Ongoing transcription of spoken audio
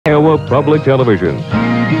Iowa Public Television.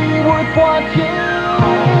 TV worth watching.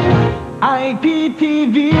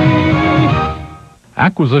 IPTV.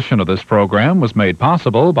 Acquisition of this program was made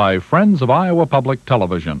possible by Friends of Iowa Public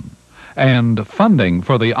Television. And funding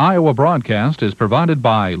for the Iowa broadcast is provided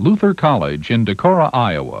by Luther College in Decorah,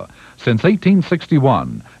 Iowa, since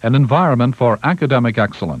 1861, an environment for academic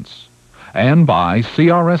excellence. And by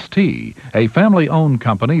CRST, a family-owned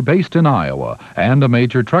company based in Iowa and a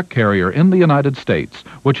major truck carrier in the United States,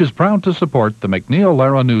 which is proud to support the MacNeil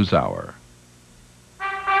Lehrer Newshour.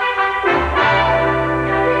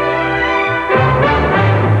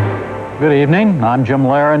 Good evening. I'm Jim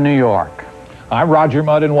Lehrer in New York. I'm Roger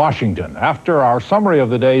Mudd in Washington. After our summary of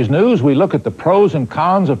the day's news, we look at the pros and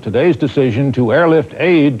cons of today's decision to airlift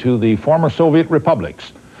aid to the former Soviet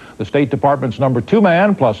republics. The State Department's #2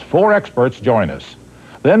 man plus 4 experts join us.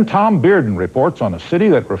 Then Tom Bearden reports on a city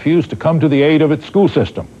that refused to come to the aid of its school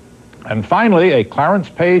system. And finally, a Clarence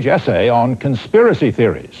Page essay on conspiracy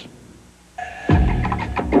theories.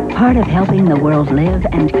 Part of helping the world live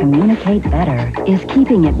and communicate better is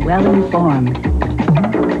keeping it well informed.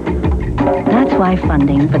 That's why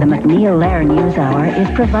funding for the MacNeil Lehrer Newshour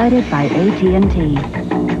is provided by AT&T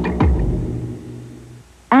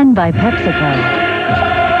and by PepsiCo.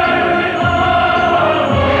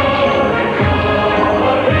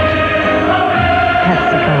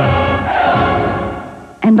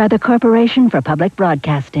 And by the Corporation for Public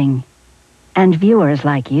Broadcasting and viewers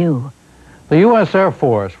like you. The U.S. Air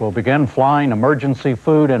Force will begin flying emergency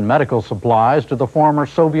food and medical supplies to the former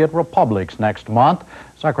Soviet republics next month.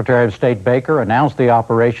 Secretary of State Baker announced the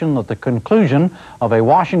operation at the conclusion of a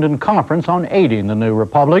Washington conference on aiding the new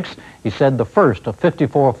republics. He said the first of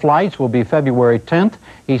 54 flights will be February 10th.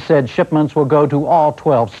 He said shipments will go to all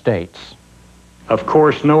 12 states. Of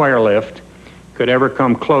course, no airlift could ever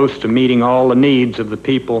come close to meeting all the needs of the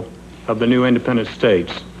people of the new independent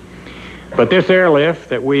states. But this airlift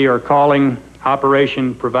that we are calling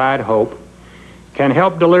Operation Provide Hope can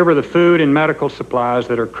help deliver the food and medical supplies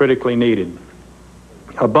that are critically needed.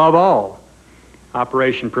 Above all,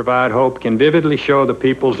 Operation Provide Hope can vividly show the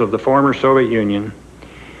peoples of the former Soviet Union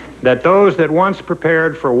that those that once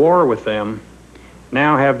prepared for war with them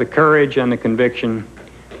now have the courage and the conviction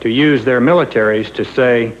to use their militaries to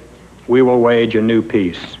say, "We will wage a new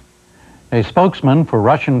peace." A spokesman for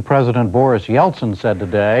Russian President Boris Yeltsin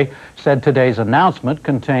said today's announcement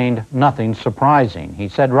contained nothing surprising. He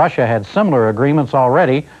said Russia had similar agreements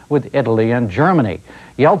already with Italy and Germany.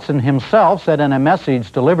 Yeltsin himself said in a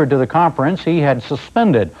message delivered to the conference he had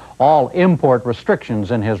suspended all import restrictions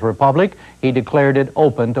in his republic. He declared it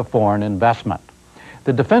open to foreign investment.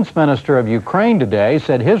 The defense minister of Ukraine today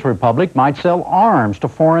said his republic might sell arms to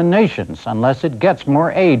foreign nations unless it gets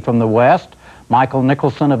more aid from the West. Michael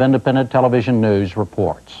Nicholson of Independent Television News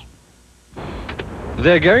reports.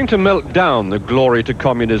 They're going to melt down the glory to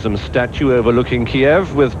communism statue overlooking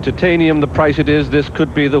Kiev. With titanium the price it is, this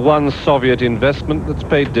could be the one Soviet investment that's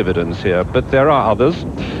paid dividends here. But there are others.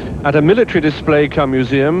 At a military display cum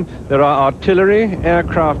museum, there are artillery,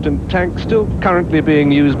 aircraft and tanks still currently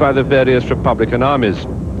being used by the various Republican armies.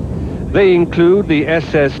 They include the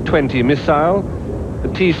SS-20 missile, the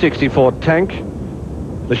T-64 tank,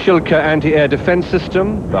 the Shilka anti-air defense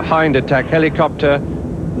system, the Hind attack helicopter,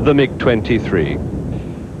 the MiG-23.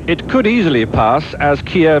 It could easily pass as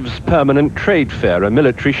Kiev's permanent trade fair, a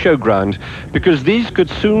military showground, because these could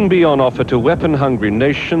soon be on offer to weapon-hungry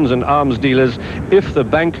nations and arms dealers if the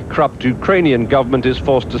bankrupt Ukrainian government is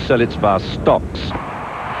forced to sell its vast stocks.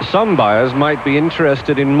 Some buyers might be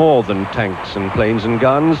interested in more than tanks and planes and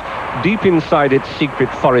guns. Deep inside its secret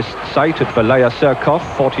forest site at Valaya Serkov,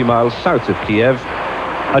 40 miles south of Kiev,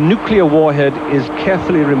 a nuclear warhead is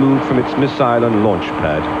carefully removed from its missile and launch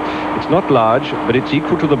pad. It's not large, but it's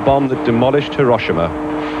equal to the bomb that demolished Hiroshima.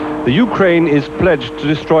 The Ukraine is pledged to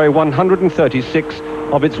destroy 136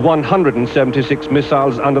 of its 176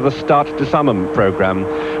 missiles under the Start Disarmament program.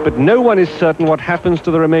 But no one is certain what happens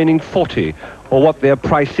to the remaining 40 or what their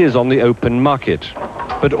price is on the open market.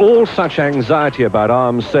 But all such anxiety about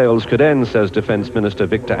arms sales could end, says Defense Minister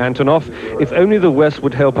Viktor Antonov, if only the West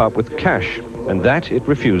would help out with cash, and that it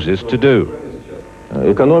refuses to do. Our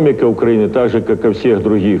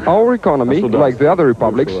economy, like the other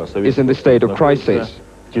republics, is in the state of crisis.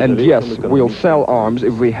 And yes, we'll sell arms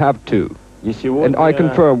if we have to. And I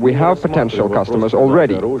confirm we have potential customers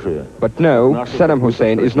already. But no, Saddam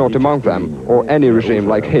Hussein is not among them, or any regime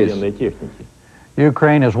like his.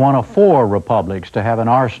 Ukraine is one of 4 republics to have an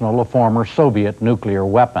arsenal of former Soviet nuclear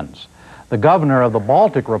weapons. The governor of the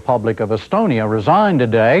Baltic Republic of Estonia resigned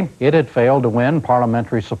today. It had failed to win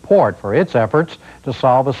parliamentary support for its efforts to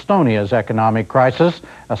solve Estonia's economic crisis.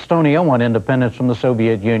 Estonia won independence from the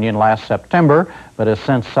Soviet Union last September, but has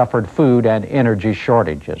since suffered food and energy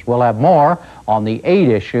shortages. We'll have more on the aid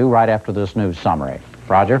issue right after this news summary.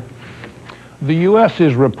 Roger? The U.S.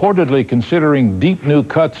 is reportedly considering deep new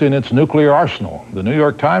cuts in its nuclear arsenal. The New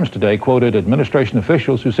York Times today quoted administration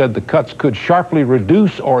officials who said the cuts could sharply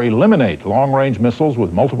reduce or eliminate long-range missiles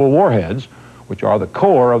with multiple warheads, which are the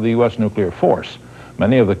core of the U.S. nuclear force.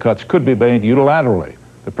 Many of the cuts could be made unilaterally.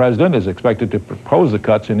 The president is expected to propose the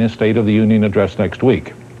cuts in his State of the Union address next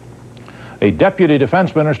week. A deputy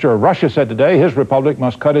defense minister of Russia said today his republic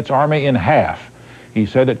must cut its army in half. He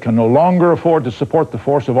said it can no longer afford to support the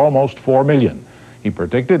force of almost 4 million. He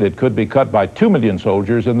predicted it could be cut by 2 million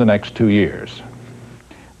soldiers in the next 2 years.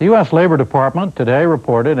 The U.S. Labor Department today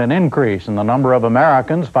reported an increase in the number of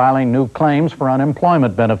Americans filing new claims for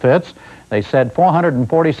unemployment benefits. They said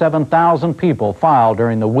 447,000 people filed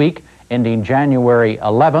during the week ending January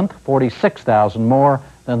 11th, 46,000 more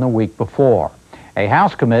than the week before. A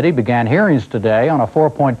House committee began hearings today on a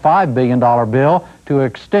 $4.5 billion bill to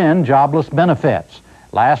extend jobless benefits.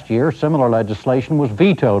 Last year, similar legislation was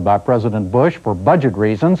vetoed by President Bush for budget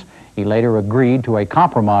reasons. He later agreed to a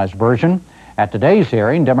compromise version. At today's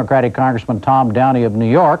hearing, Democratic Congressman Tom Downey of New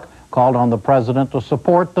York called on the president to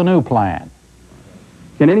support the new plan.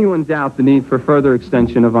 Can anyone doubt the need for further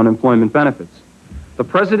extension of unemployment benefits? The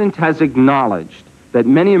president has acknowledged that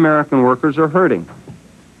many American workers are hurting.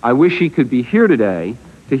 I wish he could be here today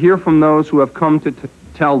to hear from those who have come to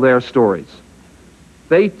tell their stories.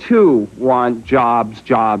 They too want jobs,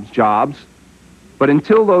 jobs, jobs, but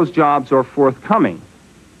until those jobs are forthcoming,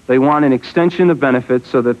 they want an extension of benefits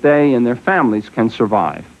so that they and their families can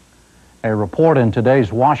survive. A report in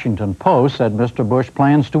today's Washington Post said Mr. Bush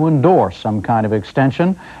plans to endorse some kind of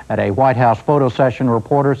extension. At a White House photo session,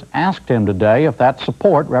 reporters asked him today if that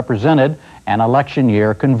support represented an election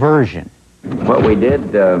year conversion. What we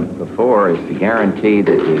did before is to guarantee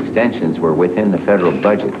that the extensions were within the federal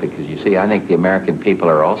budget, because you see, I think the American people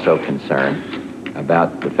are also concerned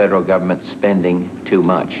about the federal government spending too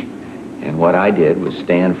much. And what I did was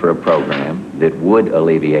stand for a program that would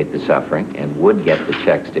alleviate the suffering and would get the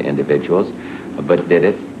checks to individuals, but did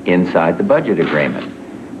it inside the budget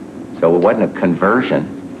agreement. So it wasn't a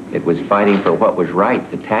conversion. It was fighting for what was right,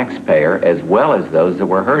 the taxpayer as well as those that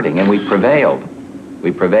were hurting, and we prevailed.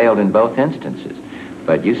 We prevailed in both instances.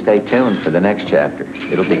 But you stay tuned for the next chapter.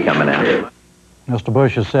 It'll be coming out. Mr.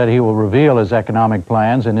 Bush has said he will reveal his economic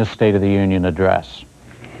plans in his State of the Union address.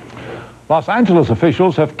 Los Angeles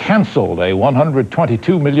officials have canceled a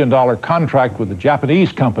 $122 million contract with the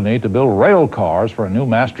Japanese company to build rail cars for a new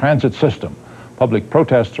mass transit system. Public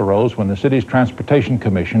protests arose when the city's Transportation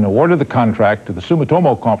Commission awarded the contract to the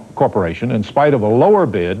Sumitomo Corporation in spite of a lower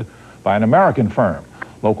bid by an American firm.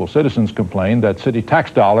 Local citizens complained that city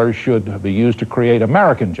tax dollars should be used to create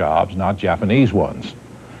American jobs, not Japanese ones.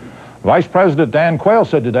 Vice President Dan Quayle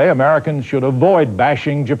said today Americans should avoid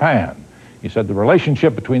bashing Japan. He said the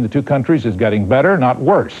relationship between the two countries is getting better, not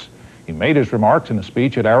worse. He made his remarks in a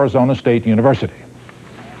speech at Arizona State University.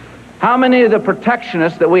 How many of the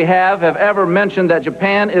protectionists that we have ever mentioned that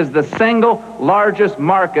Japan is the single largest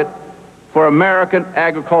market for American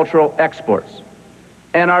agricultural exports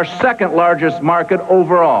and our second largest market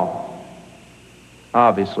overall?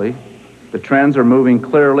 Obviously, the trends are moving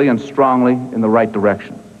clearly and strongly in the right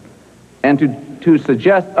direction. And to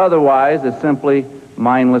suggest otherwise is simply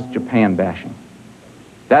mindless Japan bashing.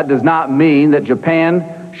 That does not mean that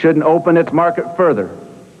Japan shouldn't open its market further.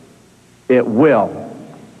 It will,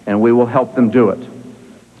 and we will help them do it.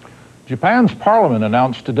 Japan's parliament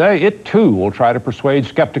announced today it too will try to persuade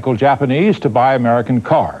skeptical Japanese to buy American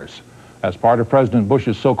cars. As part of President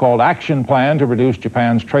Bush's so-called action plan to reduce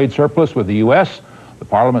Japan's trade surplus with the U.S., the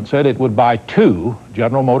parliament said it would buy 2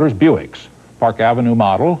 General Motors Buicks, Park Avenue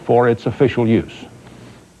model, for its official use.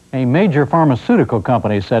 A major pharmaceutical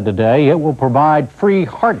company said today it will provide free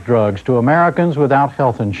heart drugs to Americans without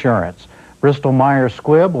health insurance. Bristol Myers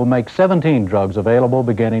Squibb will make 17 drugs available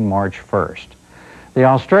beginning March 1st. The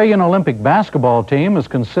Australian Olympic basketball team is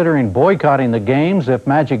considering boycotting the games if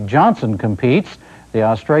Magic Johnson competes. The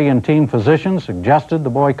Australian team physician suggested the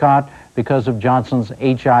boycott because of Johnson's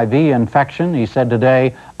HIV infection. He said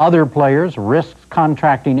today other players risked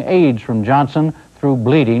contracting AIDS from Johnson through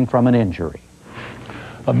bleeding from an injury.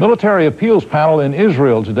 A military appeals panel in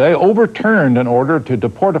Israel today overturned an order to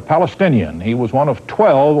deport a Palestinian. He was one of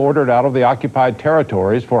 12 ordered out of the occupied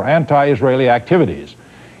territories for anti-Israeli activities.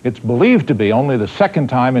 It's believed to be only the second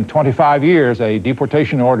time in 25 years a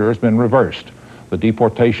deportation order has been reversed. The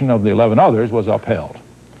deportation of the 11 others was upheld.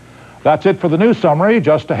 That's it for the news summary.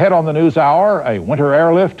 Just ahead on the news hour, a winter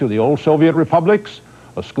airlift to the old Soviet republics,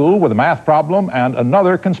 a school with a math problem, and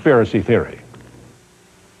another conspiracy theory.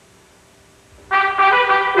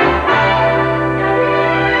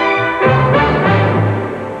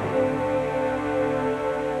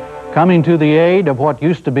 Coming to the aid of what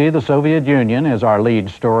used to be the Soviet Union is our lead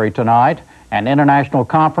story tonight. An international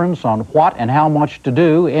conference on what and how much to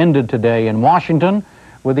do ended today in Washington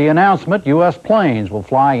with the announcement U.S. planes will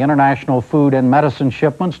fly international food and medicine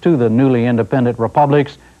shipments to the newly independent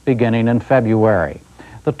republics beginning in February.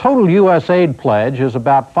 The total U.S. aid pledge is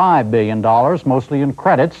about $5 billion, mostly in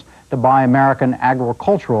credits to buy American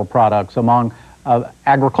agricultural products. Among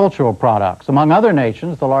other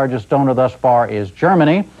nations, the largest donor thus far is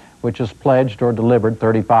Germany, which has pledged or delivered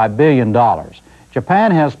 $35 billion.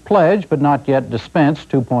 Japan has pledged but not yet dispensed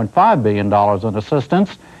 $2.5 billion in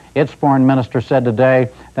assistance. Its foreign minister said today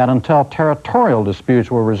that until territorial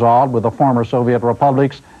disputes were resolved with the former Soviet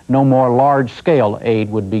republics, no more large-scale aid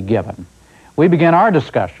would be given. We begin our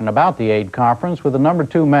discussion about the aid conference with the number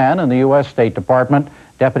 2 man in the U.S. State Department,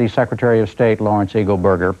 Deputy Secretary of State Lawrence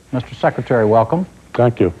EAGLEBURGER. Mr. Secretary, welcome.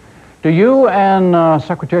 Thank you. Do you and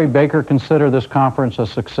Secretary Baker consider this conference a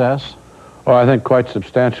success? Oh, I think quite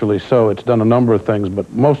substantially so. It's done a number of things,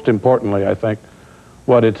 but most importantly, I think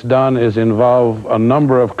what it's done is involve a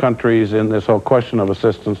number of countries in this whole question of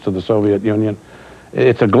assistance to the Soviet Union.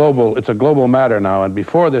 It's a global matter now, and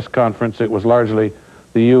before this conference, it was largely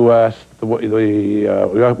the U.S., the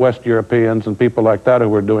West Europeans, and people like that who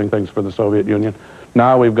were doing things for the Soviet Union.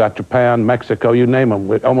 Now we've got Japan, Mexico, you name them.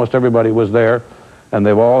 Almost everybody was there. And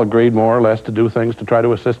they've all agreed more or less to do things to try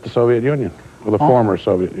to assist the Soviet Union, or the former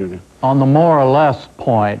Soviet Union. On the more or less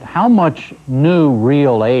point, how much new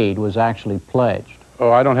real aid was actually pledged? Oh,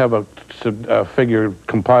 I don't have a figure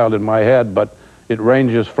compiled in my head, but it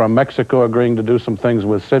ranges from Mexico agreeing to do some things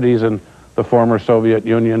with cities in the former Soviet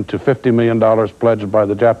Union to $50 million pledged by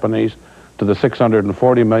the Japanese to the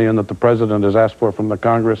 $640 million that the President has asked for from the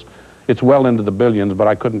Congress. It's well into the billions, but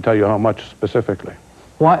I couldn't tell you how much specifically.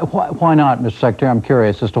 Why not, Mr. Secretary? I'm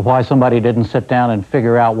curious as to why somebody didn't sit down and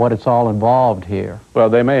figure out what it's all involved here.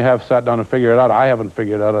 Well, they may have sat down and figured it out. I haven't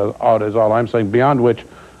figured it out, is all I'm saying, beyond which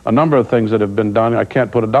a number of things that have been done, I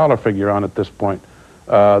can't put a dollar figure on at this point.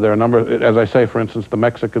 There are a number, as I say, for instance, the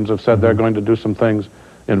Mexicans have said they're going to do some things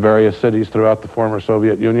in various cities throughout the former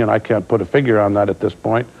Soviet Union. I can't put a figure on that at this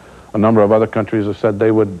point. A number of other countries have said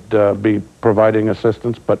they would be providing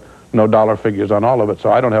assistance, but no dollar figures on all of it,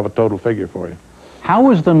 so I don't have a total figure for you. How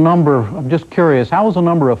was the number, I'm just curious, how was the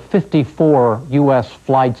number of 54 U.S.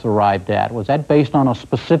 flights arrived at? Was that based on a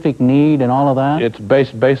specific need and all of that? It's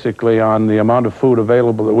based basically on the amount of food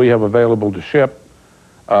available that we have available to ship,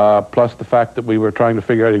 plus the fact that we were trying to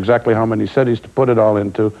figure out exactly how many cities to put it all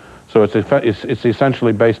into. So it's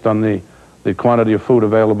essentially based on the quantity of food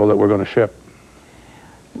available that we're going to ship.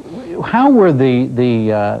 How were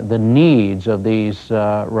the needs of these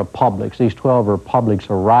republics, these 12 republics,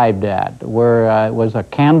 arrived at? Was a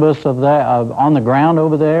canvas of that on the ground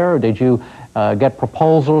over there, or did you get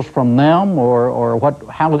proposals from them, or what?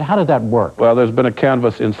 How did that work? Well, there's been a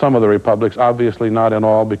canvas in some of the republics, obviously not in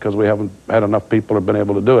all because we haven't had enough people or been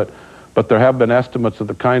able to do it. But there have been estimates of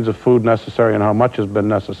the kinds of food necessary and how much has been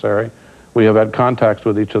necessary. We have had contacts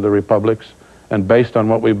with each of the republics, and based on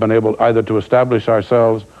what we've been able either to establish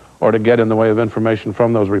ourselves or to get in the way of information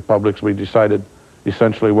from those republics, we decided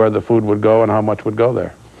essentially where the food would go and how much would go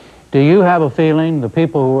there. Do you have a feeling, the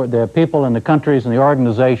people in the countries and the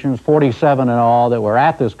organizations, 47 in all, that were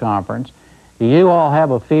at this conference, do you all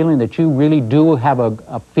have a feeling that you really do have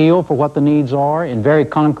a feel for what the needs are in very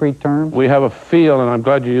concrete terms? We have a feel, and I'm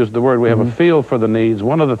glad you used the word, we have a feel for the needs.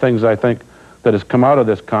 One of the things I think that has come out of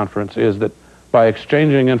this conference is that by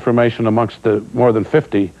exchanging information amongst the more than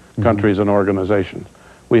 50 countries and organizations,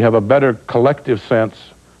 we have a better collective sense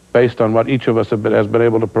based on what each of us has been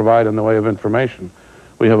able to provide in the way of information.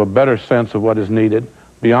 We have a better sense of what is needed,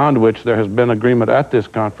 beyond which there has been agreement at this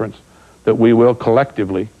conference that we will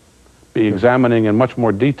collectively be examining in much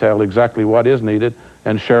more detail exactly what is needed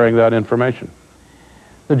and sharing that information.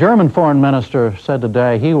 The German foreign minister said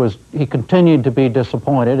today he continued to be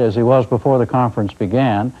disappointed, as he was before the conference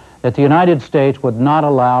began, that the United States would not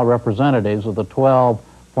allow representatives of the 12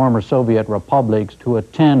 former Soviet republics to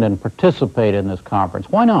attend and participate in this conference.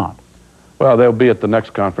 Why not? Well, they'll be at the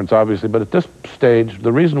next conference, obviously, but at this stage,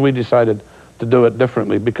 the reason we decided to do it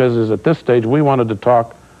differently, because at this stage we wanted to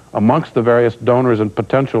talk amongst the various donors and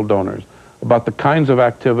potential donors about the kinds of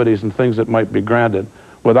activities and things that might be granted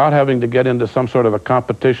without having to get into some sort of a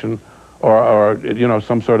competition or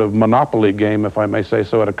some sort of monopoly game, if I may say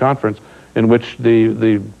so, at a conference, in which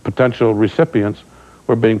the potential recipients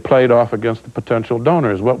were being played off against the potential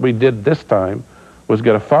donors. What we did this time was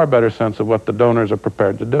get a far better sense of what the donors are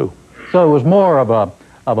prepared to do. So it was more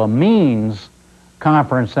of a means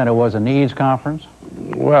conference than it was a needs conference?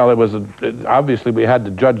 Well, obviously we had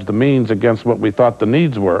to judge the means against what we thought the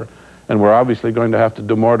needs were, and we're obviously going to have to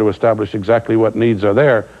do more to establish exactly what needs are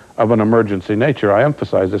there of an emergency nature. I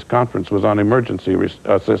emphasize this conference was on emergency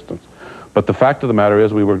assistance. But the fact of the matter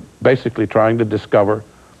is we were basically trying to discover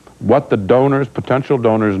what the donors, potential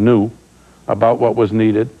donors, knew about what was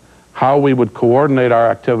needed, how we would coordinate our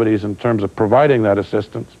activities in terms of providing that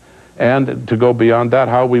assistance, and to go beyond that,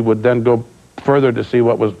 how we would then go further to see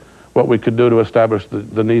what we could do to establish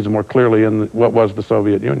the needs more clearly in what was the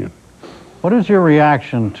Soviet Union. What is your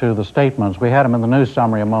reaction to the statements? We had them in the news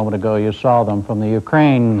summary a moment ago. You saw them from the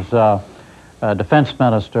Ukraine's defense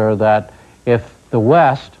minister that if the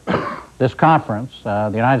West, this conference,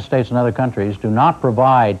 the United States and other countries, do not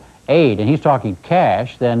provide aid, and he's talking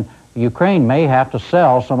cash, then Ukraine may have to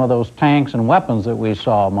sell some of those tanks and weapons that we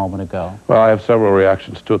saw a moment ago. Well, I have several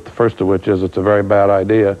reactions to it. The first of which is it's a very bad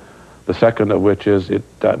idea. The second of which is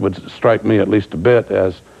that would strike me at least a bit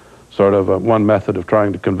as sort of one method of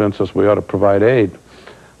trying to convince us we ought to provide aid.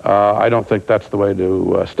 I don't think that's the way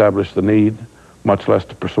to establish the need, much less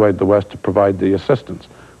to persuade the West to provide the assistance.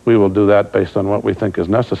 We will do that based on what we think is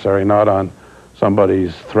necessary, not on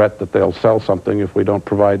somebody's threat that they'll sell something if we don't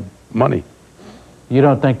provide money. You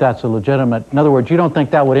don't think that's a legitimate, in other words, you don't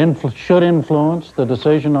think that would should influence the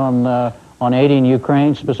decision on aiding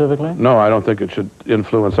Ukraine specifically? No, I don't think it should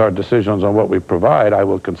influence our decisions on what we provide. I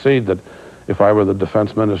will concede that if I were the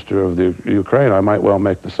defense minister of the Ukraine, I might well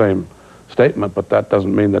make the same statement, but that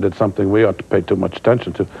doesn't mean that it's something we ought to pay too much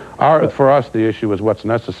attention to. For us, the issue is what's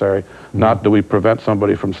necessary, not do we prevent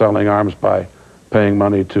somebody from selling arms by paying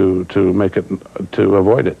money to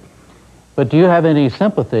avoid it. But do you have any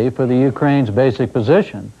sympathy for the Ukraine's basic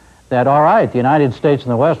position that, all right, the United States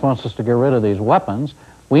and the West wants us to get rid of these weapons,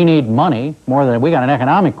 we need money more than, we got an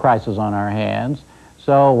economic crisis on our hands,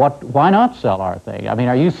 so why not sell our thing? I mean,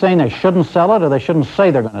 are you saying they shouldn't sell it or they shouldn't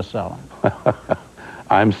say they're going to sell it?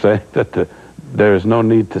 I'm saying that there is no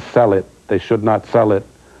need to sell it. They should not sell it.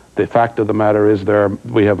 The fact of the matter is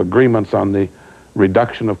we have agreements on the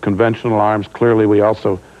reduction of conventional arms. Clearly, we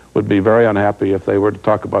also would be very unhappy if they were to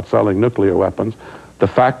talk about selling nuclear weapons. The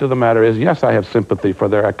fact of the matter is, yes, I have sympathy for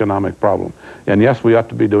their economic problem. And yes, we ought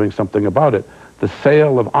to be doing something about it. The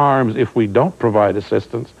sale of arms, if we don't provide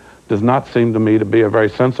assistance, does not seem to me to be a very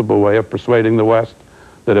sensible way of persuading the West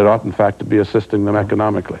that it ought, in fact, to be assisting them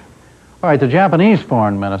economically. All right, the Japanese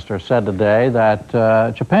foreign minister said today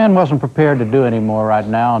that Japan wasn't prepared to do any more right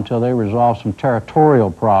now until they resolve some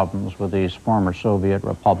territorial problems with these former Soviet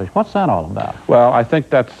republics. What's that all about? Well, I think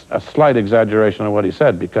that's a slight exaggeration of what he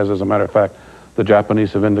said, because as a matter of fact, the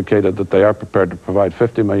Japanese have indicated that they are prepared to provide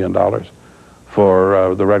 $50 million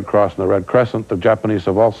for the Red Cross and the Red Crescent. The Japanese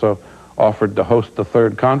have also offered to host the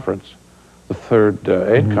third conference, the third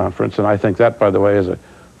aid conference, and I think that, by the way, is a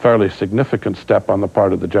fairly significant step on the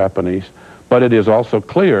part of the Japanese. But it is also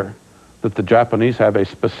clear that the Japanese have a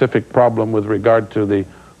specific problem with regard to the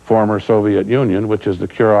former Soviet Union, which is the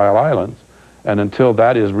Kuril Islands, and until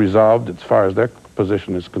that is resolved, as far as their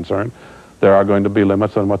position is concerned, there are going to be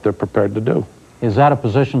limits on what they're prepared to do. Is that a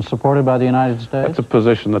position supported by the United States? That's a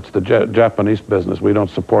position that's the Japanese business. We don't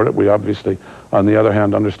support it. We obviously, on the other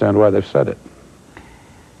hand, understand why they've said it.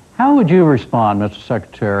 How would you respond, Mr.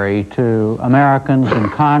 Secretary, to Americans in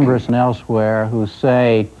Congress and elsewhere who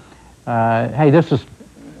say, hey,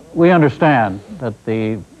 we understand that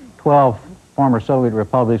the 12 former Soviet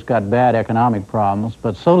republics got bad economic problems,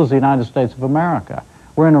 but so does the United States of America.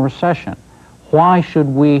 We're in a recession. Why should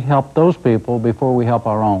we help those people before we help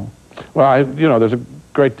our own? Well, there's a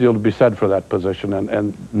great deal to be said for that position,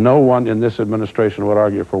 and no one in this administration would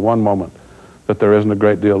argue for one moment that there isn't a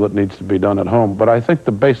great deal that needs to be done at home. But I think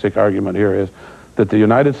the basic argument here is that the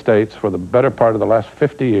United States, for the better part of the last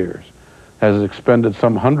 50 years, has expended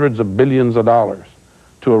some hundreds of billions of dollars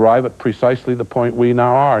to arrive at precisely the point we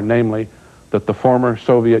now are, namely that the former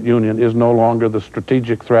Soviet Union is no longer the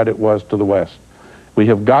strategic threat it was to the West. We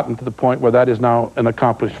have gotten to the point where that is now an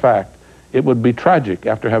accomplished fact. It would be tragic,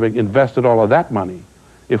 after having invested all of that money,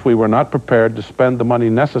 if we were not prepared to spend the money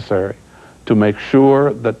necessary to make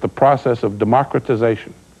sure that the process of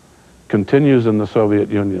democratization continues in the Soviet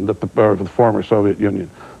Union, or the former Soviet Union,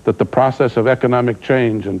 that the process of economic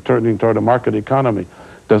change and turning toward a market economy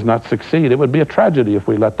does not succeed. It would be a tragedy if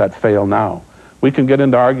we let that fail now. We can get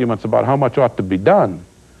into arguments about how much ought to be done,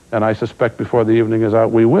 and I suspect before the evening is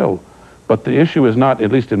out we will. But the issue is not,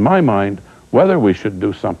 at least in my mind, whether we should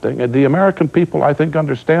do something. And the American people, I think,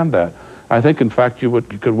 understand that. I think, in fact, you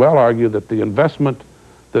could well argue that the investment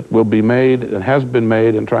that will be made and has been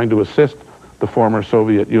made in trying to assist the former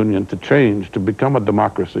Soviet Union to change, to become a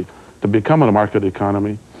democracy, to become a market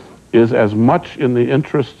economy, is as much in the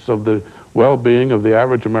interests of the well-being of the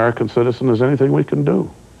average American citizen as anything we can do.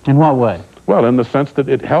 In what way? Well, in the sense that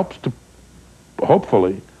it helps to,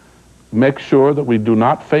 hopefully, make sure that we do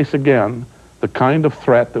not face again the kind of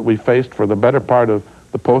threat that we faced for the better part of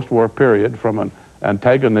the post-war period from an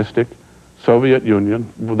antagonistic Soviet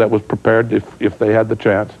Union that was prepared, if they had the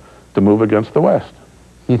chance, to move against the West.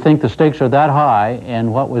 You think the stakes are that high,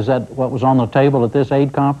 and what was on the table at this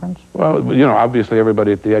aid conference? Well, you know, obviously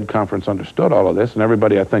everybody at the aid conference understood all of this, and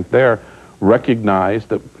everybody, I think, there recognized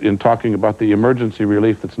that in talking about the emergency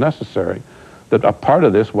relief that's necessary, that a part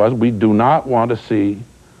of this was we do not want to see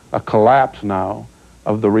a collapse now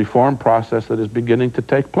of the reform process that is beginning to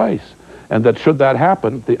take place. And that should that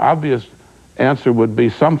happen, the obvious answer would be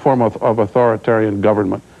some form of authoritarian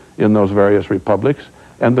government in those various republics.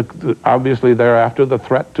 And obviously thereafter, the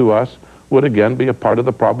threat to us would again be a part of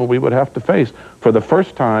the problem we would have to face. For the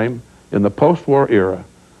first time in the post-war era,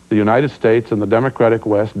 the United States and the democratic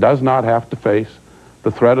West does not have to face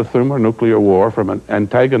the threat of thermonuclear war from an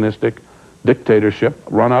antagonistic dictatorship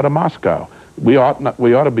run out of Moscow. We ought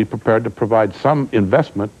to be prepared to provide some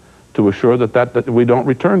investment to assure that we don't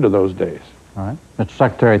return to those days. All right. Mr.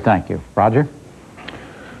 Secretary, thank you. Roger?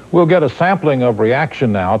 We'll get a sampling of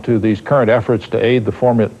reaction now to these current efforts to aid the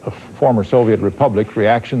former Soviet Republic,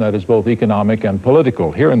 reaction that is both economic and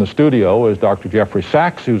political. Here in the studio is Dr. Jeffrey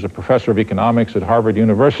SACHS, who's a professor of economics at Harvard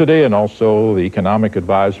University and also the economic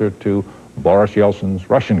advisor to Boris Yeltsin's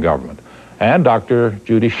Russian government, and Dr.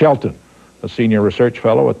 Judy Shelton, a senior research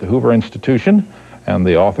fellow at the Hoover Institution and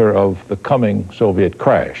the author of The Coming Soviet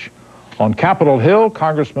Crash. On Capitol Hill,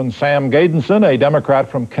 Congressman Sam Gaydenson, a Democrat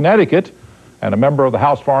from Connecticut and a member of the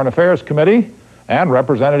House Foreign Affairs Committee, and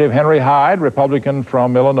Representative Henry Hyde, Republican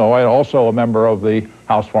from Illinois, also a member of the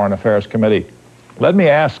House Foreign Affairs Committee. Let me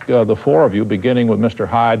ask the four of you, beginning with Mr.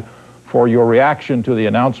 Hyde, for your reaction to the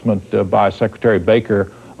announcement by Secretary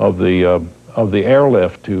Baker of the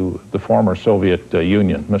airlift to the former Soviet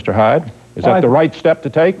Union. Mr. Hyde, is that the right step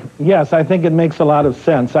to take? Yes, I think it makes a lot of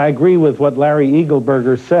sense. I agree with what Larry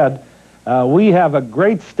EAGLEBURGER said. We have a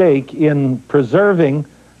great stake in preserving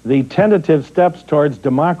the tentative steps towards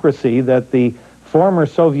democracy that the former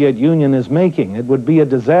Soviet Union is making. It would be a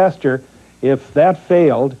disaster if that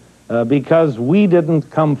failed because we didn't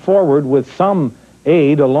come forward with some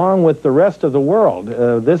aid along with the rest of the world.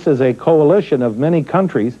 This is a coalition of many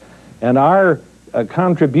countries, and our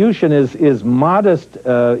contribution is modest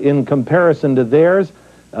in comparison to theirs.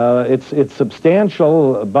 It's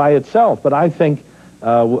substantial by itself, but I think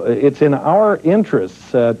it's in our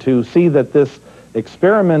interests to see that this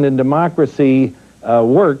experiment in democracy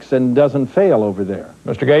works and doesn't fail over there.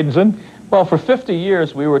 Mr. Gaydenson? Well, for 50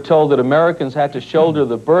 years we were told that Americans had to shoulder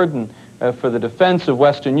the burden for the defense of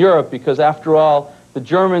Western Europe because, after all, the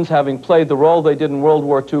Germans, having played the role they did in World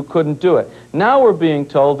War II, couldn't do it. Now we're being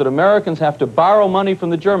told that Americans have to borrow money from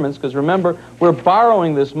the Germans, because remember, we're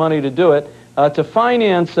borrowing this money to do it, to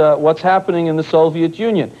finance what's happening in the Soviet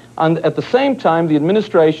Union. At the same time, the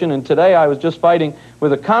administration, and today I was just fighting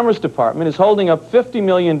with the Commerce Department, is holding up $50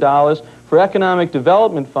 million for economic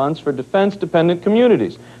development funds for defense-dependent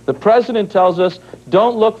communities. The president tells us,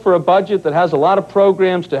 don't look for a budget that has a lot of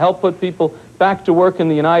programs to help put people back to work in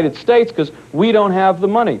the United States because we don't have the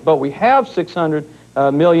money. But we have $600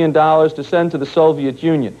 million to send to the Soviet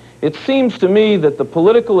Union. It seems to me that the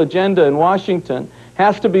political agenda in Washington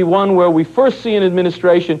has to be one where we first see an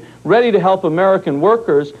administration ready to help American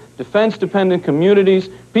workers, defense-dependent communities,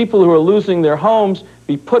 people who are losing their homes,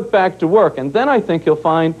 be put back to work. And then I think you'll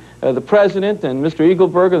find the President and Mr.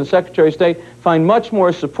 EAGLEBURGER, the Secretary of State, find much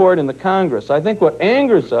more support in the Congress. I think what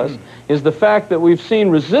angers us is the fact that we've seen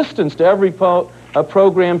resistance to every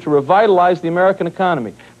program to revitalize the American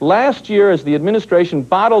economy. Last year, as the administration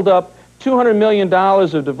bottled up $200 million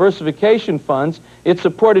of diversification funds, it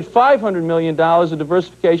supported $500 million of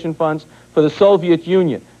diversification funds for the Soviet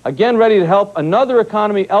Union. Again, ready to help another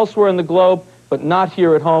economy elsewhere in the globe, but not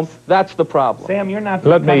here at home. That's the problem. Sam, you're not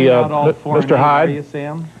for cutting out all foreign aid, are you,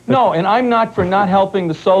 Sam? No, and I'm not for not helping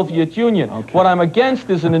the Soviet Union. Okay. What I'm against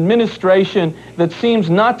is an administration that seems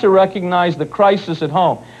not to recognize the crisis at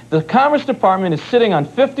home. The Commerce Department is sitting on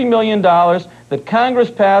 $50 million that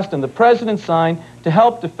Congress passed and the President signed to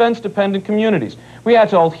help defense-dependent communities. We had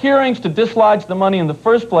to hold hearings to dislodge the money in the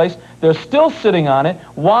first place. They're still sitting on it.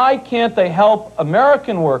 Why can't they help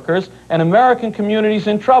American workers and American communities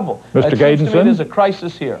in trouble? Mr. Gaydenson? There's a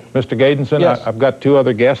crisis here. Mr. Gaydenson, yes. I've got two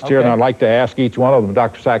other guests here, and I'd like to ask each one of them.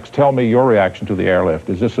 Dr. SACHS, tell me your reaction to the airlift.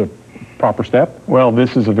 Is this a proper step? Well,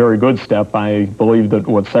 this is a very good step. I believe that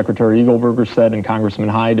what Secretary EAGLEBURGER said and Congressman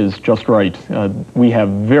HYDE is just right. We have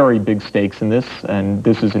very big stakes in this, and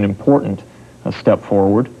this is an important step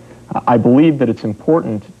forward. I believe that it's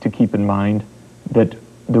important to keep in mind that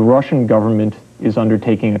the Russian government is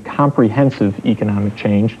undertaking a comprehensive economic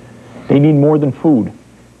change. They need more than food.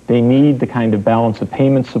 They need the kind of balance of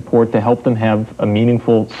payment support to help them have a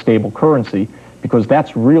meaningful, stable currency, because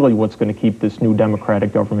that's really what's going to keep this new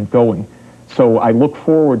democratic government going. So I look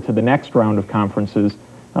forward to the next round of conferences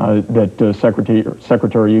that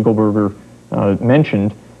Secretary EAGLEBURGER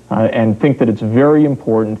mentioned, and think that it's very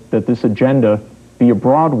important that this agenda be a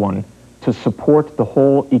broad one to support the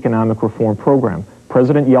whole economic reform program.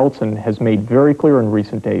 President Yeltsin has made very clear in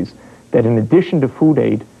recent days that in addition to food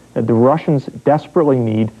aid, the Russians desperately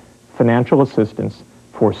need financial assistance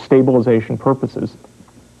for stabilization purposes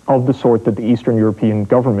of the sort that the Eastern European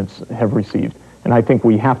governments have received. And I think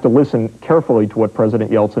we have to listen carefully to what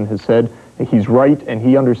President Yeltsin has said. He's right, and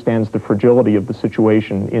he understands the fragility of the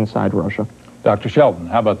situation inside Russia. Dr. Shelton,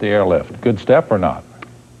 how about the airlift? Good step or not?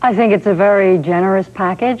 I think it's a very generous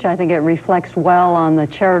package. I think it reflects well on the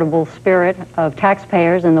charitable spirit of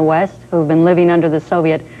taxpayers in the West who have been living under the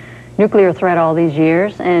Soviet nuclear threat all these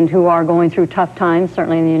years and who are going through tough times,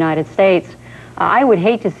 certainly in the United States. I would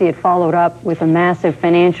hate to see it followed up with a massive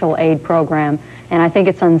financial aid program, and I think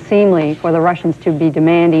it's unseemly for the Russians to be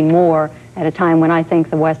demanding more at a time when I think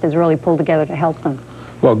the West has really pulled together to help them.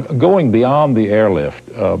 Well, going beyond the airlift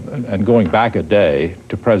and going back a day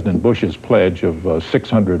to President Bush's pledge of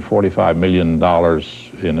 $645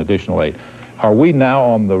 million in additional aid, are we now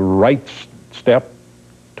on the right step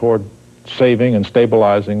toward saving and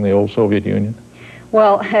stabilizing the old Soviet Union?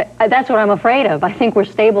 Well, that's what I'm afraid of. I think we're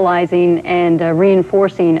stabilizing and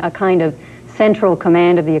reinforcing a kind of central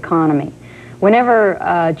command of the economy. Whenever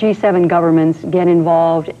G7 governments get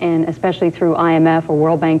involved, and especially through IMF or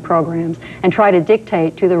World Bank programs, and try to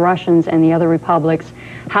dictate to the Russians and the other republics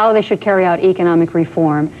how they should carry out economic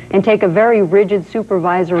reform, and take a very rigid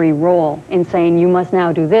supervisory role in saying you must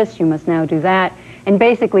now do this, you must now do that, and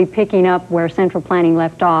basically picking up where central planning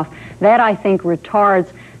left off, that I think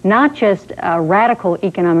retards not just radical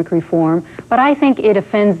economic reform, but I think it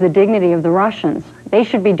offends the dignity of the Russians. They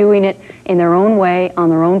should be doing it in their own way, on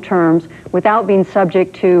their own terms, without being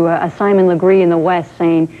subject to a Simon Legree in the West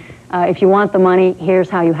saying, if you want the money, here's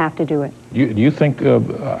how you have to do it. Do you think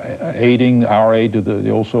aiding our aid to the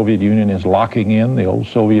old Soviet Union is locking in the old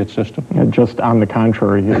Soviet system? Just on the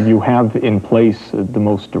contrary, you have in place the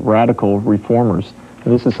most radical reformers.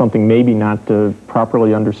 This is something maybe not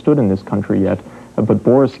properly understood in this country yet, but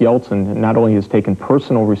Boris Yeltsin not only has taken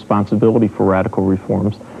personal responsibility for radical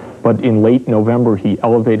reforms, but in late November he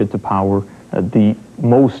elevated to power the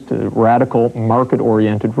most radical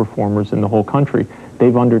market-oriented reformers in the whole country.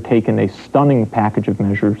 They've undertaken a stunning package of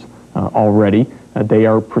measures already. They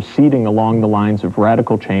are proceeding along the lines of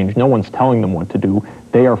radical change. No one's telling them what to do.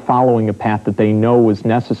 They are following a path that they know is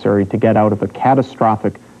necessary to get out of a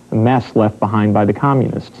catastrophic mess left behind by the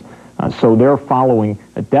communists. So they're following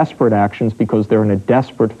desperate actions because they're in a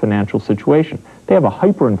desperate financial situation. They have a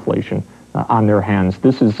hyperinflation on their hands.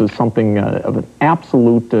 This is something of an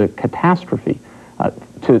absolute catastrophe.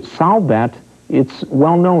 To solve that, it's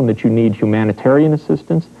well known that you need humanitarian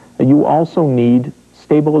assistance. You also need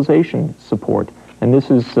stabilization support. And this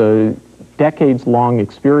is decades-long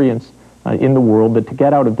experience in the world that to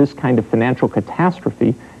get out of this kind of financial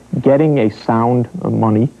catastrophe, getting a sound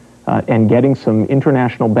money and getting some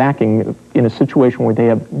international backing in a situation where they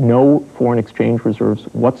have no foreign exchange reserves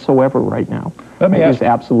whatsoever right now is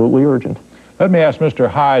absolutely urgent. Let me ask Mr.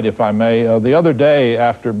 HYDE, if I may. The other day,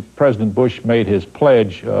 after President Bush made his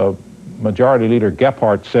pledge, Majority Leader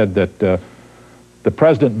Gephardt said that the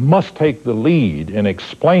president must take the lead in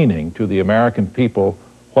explaining to the American people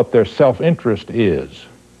what their self-interest is.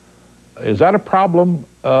 Is that a problem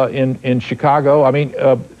in Chicago? I mean,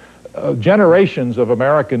 generations of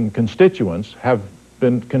American constituents have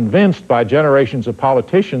been convinced by generations of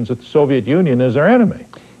politicians that the Soviet Union is their enemy.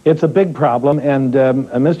 It's a big problem, and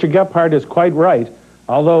Mr. Gephardt is quite right.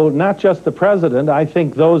 Although not just the president, I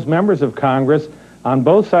think those members of Congress on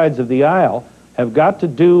both sides of the aisle have got to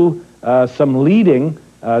do some leading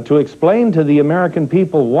to explain to the American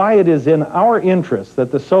people why it is in our interest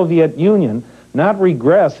that the Soviet Union not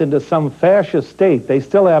regress into some fascist state. They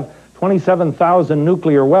still have 27,000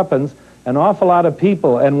 nuclear weapons, an awful lot of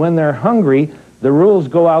people, and when they're hungry, the rules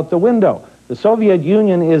go out the window. The Soviet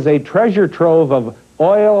Union is a treasure trove of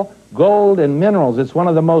oil, gold, and minerals. It's one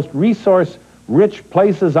of the most resource-rich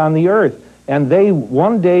places on the earth, and they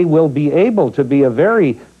one day will be able to be a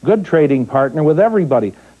very good trading partner with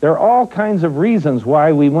everybody. There are all kinds of reasons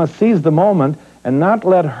why we must seize the moment and not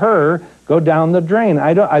let her go down the drain.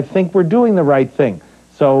 I think we're doing the right thing.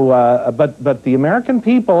 So, but the American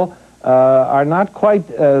people are not quite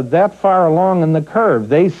that far along in the curve.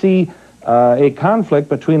 They see a conflict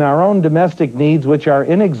between our own domestic needs, which are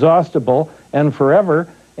inexhaustible and forever,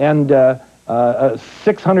 and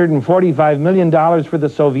 $645 million for the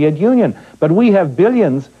Soviet Union. But we have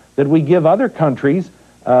billions that we give other countries,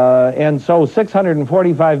 and so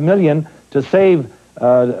 $645 million to save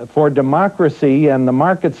for democracy and the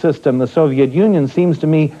market system, the Soviet Union, seems to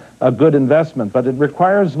me a good investment. But it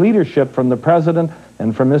requires leadership from the President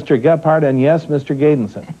and from Mr. Gephardt, and yes, Mr.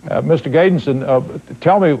 Gaydenson. Mr. Gaydenson,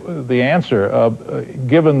 tell me the answer.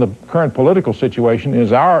 Given the current political situation,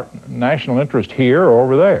 is our national interest here or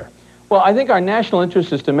over there? Well, I think our national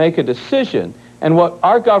interest is to make a decision. And what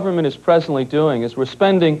our government is presently doing is we're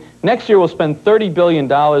spending, next year we'll spend $30 billion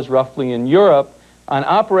roughly in Europe on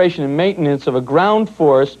operation and maintenance of a ground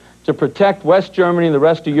force to protect West Germany and the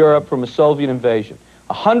rest of Europe from a Soviet invasion.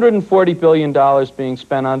 $140 billion being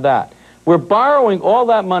spent on that. We're borrowing all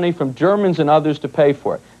that money from Germans and others to pay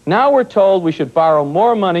for it. Now we're told we should borrow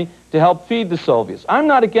more money to help feed the Soviets. I'm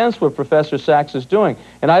not against what Professor SACHS is doing,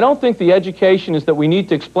 and I don't think the education is that we need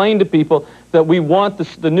to explain to people that we want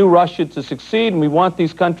the new Russia to succeed and we want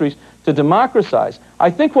these countries to democratize. I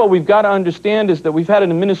think what we've got to understand is that we've had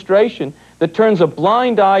an administration that turns a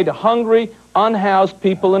blind eye to hungry, unhoused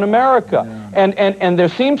people in America. Yeah. And there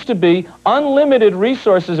seems to be unlimited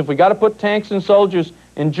resources if we got to put tanks and soldiers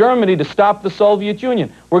in Germany to stop the Soviet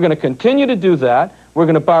Union. We're going to continue to do that. We're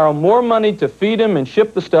going to borrow more money to feed them and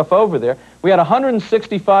ship the stuff over there. We had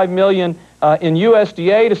 $165 million in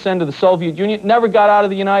USDA to send to the Soviet Union. Never got out of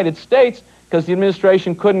the United States because the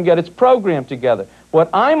administration couldn't get its program together. What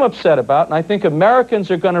I'm upset about, and I think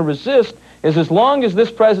Americans are going to resist, is as long as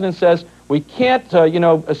this president says we can't,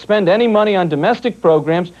 spend any money on domestic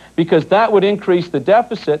programs because that would increase the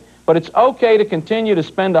deficit, but it's okay to continue to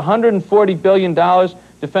spend $140 billion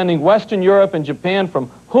defending Western Europe and Japan from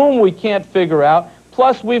whom we can't figure out.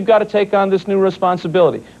 Plus, we've got to take on this new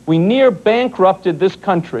responsibility. We near bankrupted this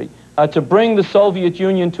country to bring the Soviet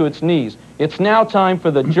Union to its knees. It's now time for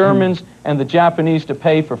the Germans and the Japanese to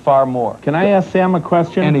pay for far more. Can I ask Sam a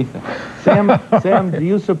question? Anything. Sam, do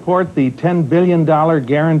you support the $10 billion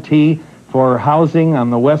guarantee for housing on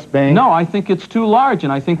the West Bank? No, I think it's too large,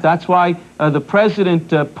 and I think that's why the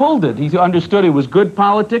president pulled it. He understood it was good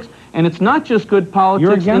politics, and it's not just good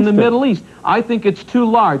politics in the Middle East. I think it's too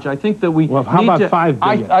large. I think that we Well, how about $5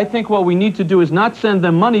 billion? I think what we need to do is not send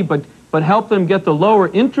them money, but help them get the lower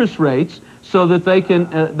interest rates so that they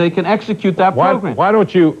can execute that program. Why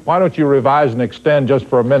don't you revise and extend just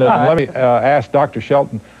for a minute? And let me ask Dr.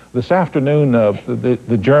 Shelton. This afternoon,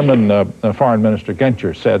 the German Foreign Minister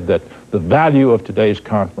Genscher said that the value of today's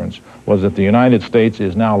conference was that the United States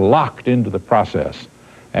is now locked into the process,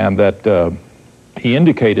 and that he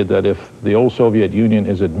indicated that if the old Soviet Union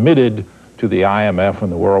is admitted to the IMF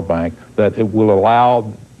and the World Bank, that it will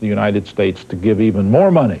allow the United States to give even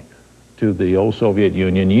more money to the old Soviet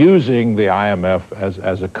Union using the IMF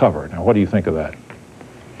as a cover. Now, what do you think of that?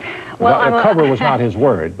 Well, a cover was not his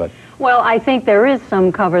word, but... Well, I think there is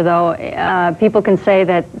some cover, though. People can say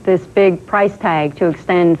that this big price tag to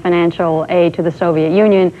extend financial aid to the Soviet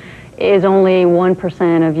Union is only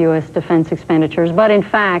 1% of U.S. defense expenditures. But in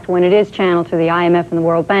fact, when it is channeled to the IMF and the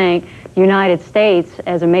World Bank, the United States,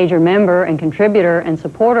 as a major member and contributor and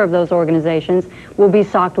supporter of those organizations, will be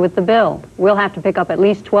socked with the bill. We'll have to pick up at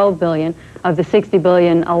least $12 billion of the $60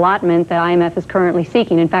 billion allotment that IMF is currently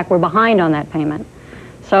seeking. In fact, we're behind on that payment.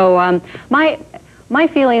 So my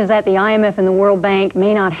feeling is that the IMF and the World Bank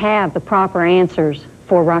may not have the proper answers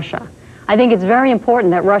for Russia. I think it's very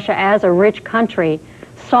important that Russia, as a rich country,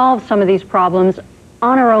 solves some of these problems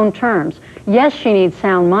on her own terms. Yes, she needs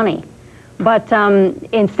sound money, but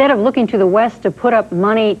instead of looking to the West to put up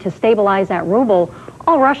money to stabilize that ruble,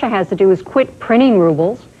 all Russia has to do is quit printing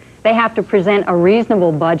rubles. They have to present a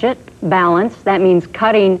reasonable budget balance. That means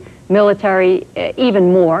cutting military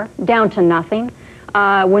even more, down to nothing.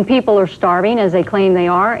 When people are starving, as they claim they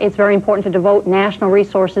are, it's very important to devote national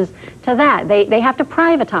resources to that. They have to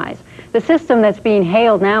privatize. The system that's being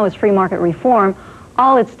hailed now as free market reform,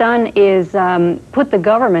 all it's done is put the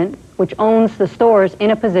government, which owns the stores,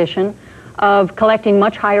 in a position of collecting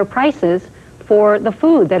much higher prices for the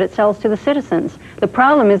food that it sells to the citizens. The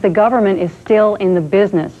problem is the government is still in the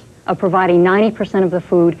business of providing 90% of the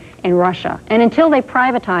food in Russia. And until they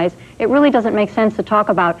privatize, it really doesn't make sense to talk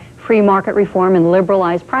about free market reform and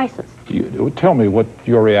liberalized prices. Tell me what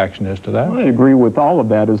your reaction is to that. Well, I agree with all of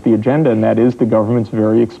that as the agenda, and that is the government's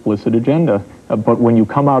very explicit agenda. But when you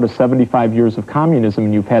come out of 75 years of communism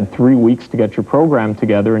and you've had 3 weeks to get your program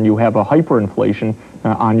together and you have a hyperinflation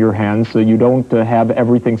on your hands, so you don't have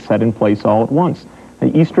everything set in place all at once.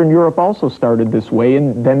 Eastern Europe also started this way,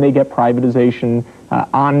 and then they get privatization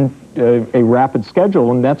on a rapid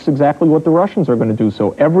schedule, and that's exactly what the Russians are going to do.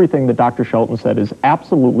 So everything that Dr. Shelton said is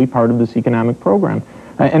absolutely part of this economic program.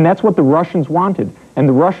 And that's what the Russians wanted. And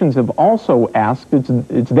the Russians have also asked,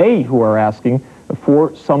 it's they who are asking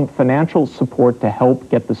for some financial support to help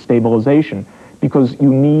get the stabilization, because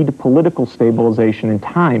you need political stabilization and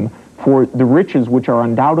time for the riches which are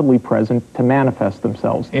undoubtedly present to manifest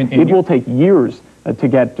themselves. It will take years to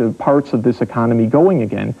get parts of this economy going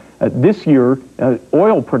again. This year,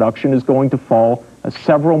 oil production is going to fall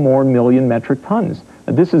several more million metric tons.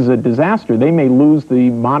 This is a disaster. They may lose the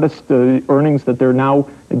modest earnings that they're now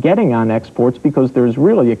getting on exports because there's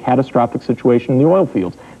really a catastrophic situation in the oil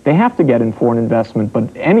fields. They have to get in foreign investment, but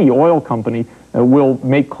any oil company will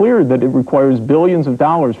make clear that it requires billions of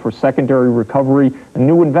dollars for secondary recovery and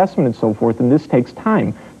new investment and so forth, and this takes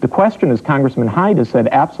time. The question, as Congressman HYDE has said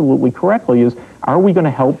absolutely correctly, is are we going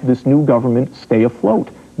to help this new government stay afloat?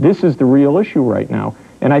 This is the real issue right now.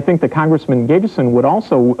 And I think that Congressman GEJDENSON would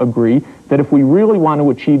also agree that if we really want to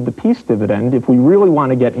achieve the peace dividend, if we really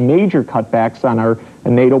want to get major cutbacks on our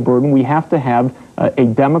NATO burden, we have to have a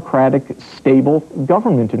democratic, stable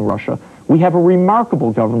government in Russia. We have a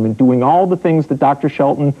remarkable government doing all the things that Dr.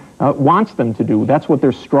 Shelton wants them to do. That's what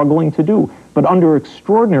they're struggling to do, but under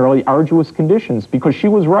extraordinarily arduous conditions, because she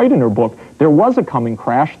was right in her book. There was a coming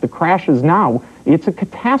crash. The crash is now. It's a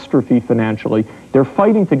catastrophe financially. They're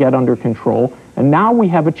fighting to get under control, and now we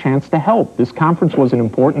have a chance to help. This conference was an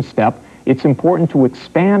important step. It's important to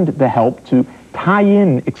expand the help, to tie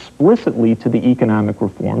in explicitly to the economic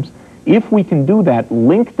reforms. If we can do that,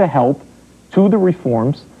 link the help to the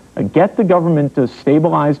reforms, get the government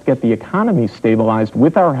stabilized, get the economy stabilized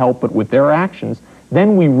with our help, but with their actions,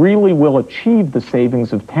 then we really will achieve the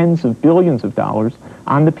savings of tens of billions of dollars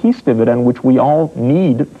on the peace dividend, which we all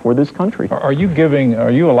need for this country. Are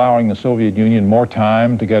you allowing the Soviet Union more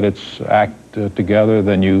time to get its act together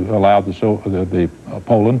than you allowed the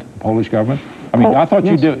Polish government? I mean, I thought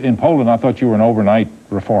yes. you did in Poland. I thought you were an overnight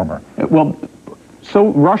reformer. Well, so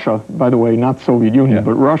Russia, by the way, not Soviet Union,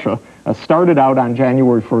 but Russia, started out on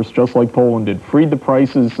January 1st, just like Poland did. Freed the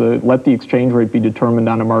prices, let the exchange rate be determined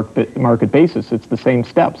on a market basis. It's the same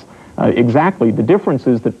steps. Exactly. The difference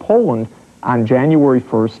is that Poland, on January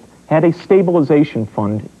 1st, had a stabilization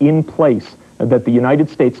fund in place that the United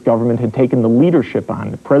States government had taken the leadership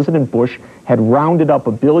on. President Bush had rounded up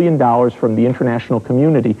 $1 billion from the international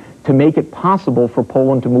community to make it possible for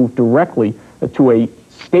Poland to move directly to a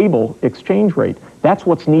stable exchange rate. That's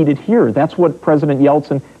what's needed here. That's what President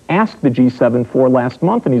Yeltsin asked the G7 for last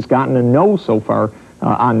month, and he's gotten a no so far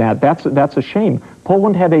on that. That's a shame.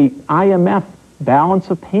 Poland had a IMF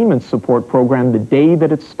balance of payments support program the day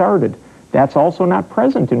that it started. That's also not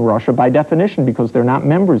present in Russia by definition because they're not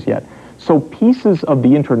members yet. So pieces of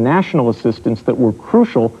the international assistance that were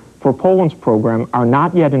crucial for Poland's program are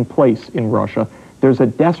not yet in place in Russia. There's a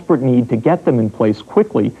desperate need to get them in place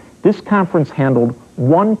quickly. This conference handled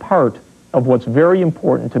one part of what's very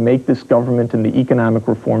important to make this government and the economic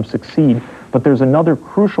reform succeed, but there's another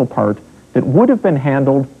crucial part that would have been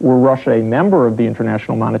handled were Russia a member of the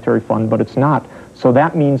International Monetary Fund, but it's not. So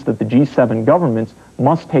that means that the G7 governments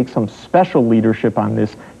must take some special leadership on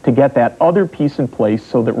this to get that other piece in place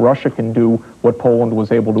so that Russia can do what Poland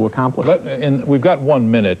was able to accomplish. We've got 1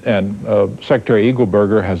 minute, and Secretary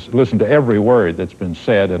EAGLEBURGER has listened to every word that's been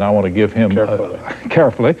said, and I want to give him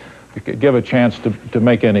carefully give a chance to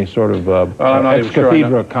make any sort of ex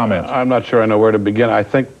cathedra comments. I'm not sure I know where to begin. I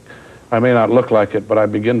think I may not look like it, but I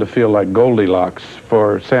begin to feel like Goldilocks.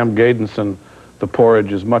 For Sam GEJDENSON, the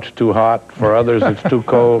porridge is much too hot. For others, it's too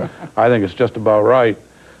cold. I think it's just about right.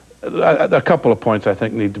 A couple of points I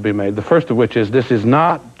think need to be made. The first of which is this is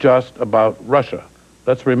not just about Russia.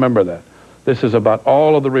 Let's remember that. This is about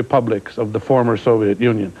all of the republics of the former Soviet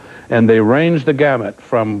Union. And they range the gamut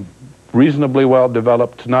from reasonably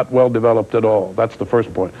well-developed to not well-developed at all. That's the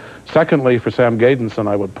first point. Secondly, for Sam GEJDENSON,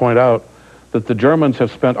 I would point out that the Germans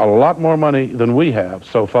have spent a lot more money than we have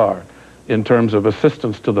so far in terms of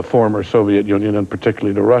assistance to the former Soviet Union and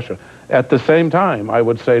particularly to Russia. At the same time, I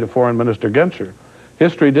would say to Foreign Minister Genscher,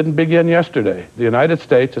 history didn't begin yesterday. The United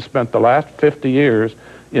States has spent the last 50 years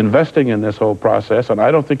investing in this whole process, and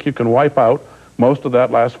I don't think you can wipe out most of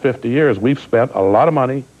that last 50 years. We've spent a lot of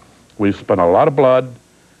money, we've spent a lot of blood,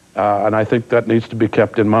 and I think that needs to be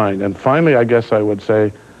kept in mind. And finally, I guess I would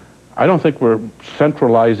say, I don't think we're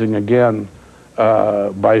centralizing again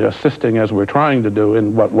by assisting as we're trying to do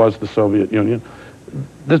in what was the Soviet Union.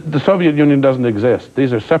 The Soviet Union doesn't exist.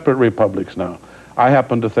 These are separate republics now. I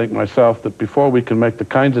happen to think myself that before we can make the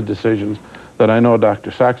kinds of decisions that I know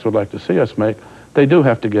Dr. SACHS would like to see us make, they do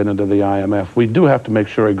have to get into the IMF. We do have to make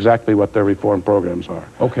sure exactly what their reform programs are.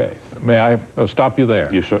 Okay. May I stop you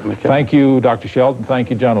there? You certainly can. Thank you, Dr. Shelton. Thank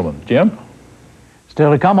you, gentlemen. Jim?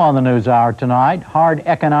 Still to come on the NewsHour tonight, hard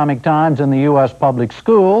economic times in the U.S. public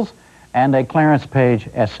schools and a Clarence Page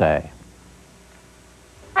essay.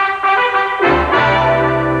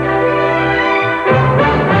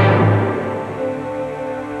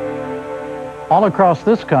 All across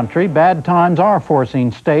this country, bad times are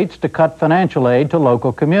forcing states to cut financial aid to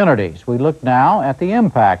local communities. We look now at the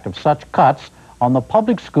impact of such cuts on the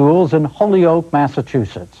public schools in Holyoke,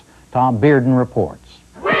 Massachusetts. Tom Bearden reports.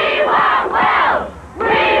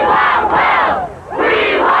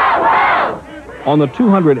 On the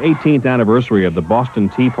 218th anniversary of the Boston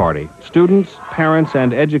Tea Party, students, parents,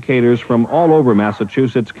 and educators from all over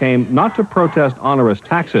Massachusetts came not to protest onerous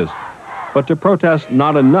taxes, but to protest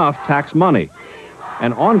not enough tax money.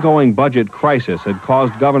 An ongoing budget crisis had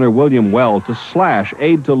caused Governor William Weld to slash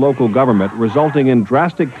aid to local government, resulting in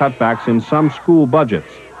drastic cutbacks in some school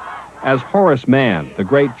budgets. As Horace Mann, the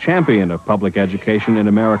great champion of public education in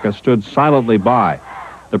America, stood silently by,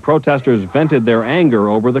 the protesters vented their anger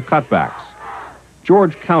over the cutbacks.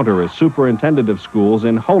 George Counter is superintendent of schools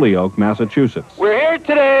in Holyoke, Massachusetts. We're here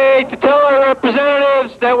today to tell our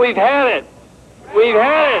representatives that we've had it. We've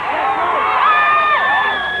had it.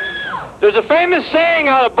 There's a famous saying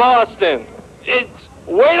out of Boston. It's,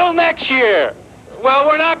 wait till next year. Well,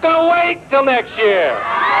 we're not going to wait till next year.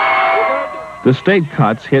 The state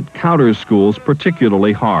cuts hit Counter's schools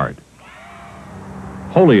particularly hard.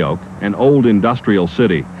 Holyoke, an old industrial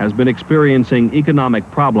city, has been experiencing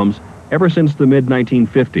economic problems ever since the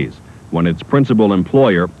mid-1950s, when its principal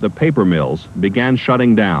employer, the paper mills, began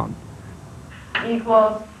shutting down.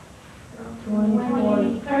 Equals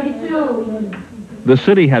 32. The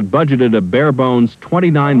city had budgeted a bare-bones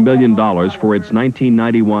 $29 million for its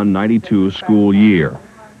 1991-92 school year,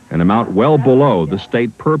 an amount well below the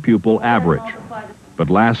state per-pupil average.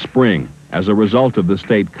 But last spring, as a result of the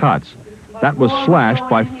state cuts, that was slashed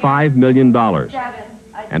by $5 million.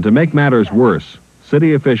 And to make matters worse,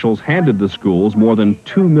 city officials handed the schools more than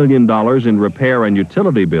 $2 million in repair and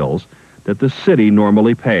utility bills that the city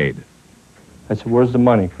normally paid. I said, where's the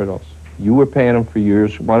money for those? You were paying them for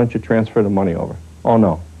years. Why don't you transfer the money over? Oh,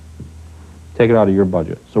 no. Take it out of your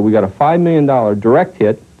budget. So we got a $5 million direct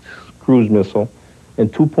hit cruise missile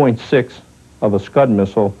and 2.6 of a Scud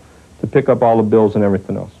missile to pick up all the bills and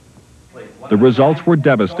everything else. The results were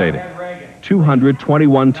devastating.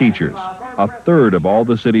 221 teachers, a third of all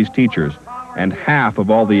the city's teachers, and half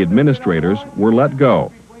of all the administrators were let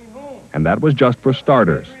go. And that was just for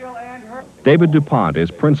starters. David DuPont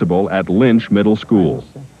is principal at Lynch Middle School.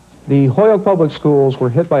 The Holyoke Public Schools were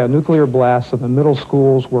hit by a nuclear blast, and the middle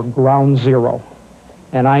schools were ground zero.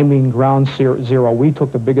 And I mean ground zero. We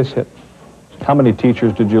took the biggest hit. How many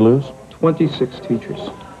teachers did you lose? 26 teachers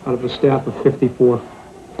out of a staff of 54.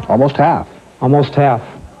 Almost half. Almost half.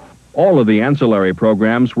 All of the ancillary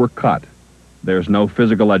programs were cut. There's no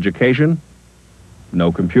physical education,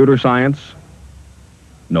 no computer science,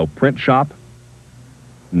 no print shop,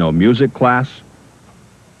 no music class,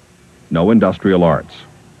 no industrial arts.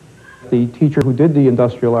 The teacher who did the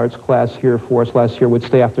industrial arts class here for us last year would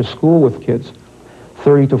stay after school with kids,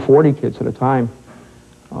 30 to 40 kids at a time.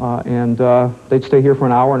 They'd stay here for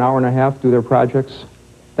an hour and a half, do their projects.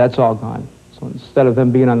 That's all gone. So instead of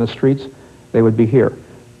them being on the streets, they would be here.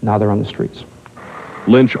 Now they're on the streets.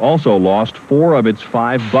 Lynch also lost 4 of its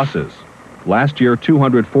 5 buses. Last year,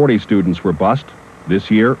 240 students were bused. This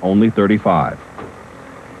year, only 35.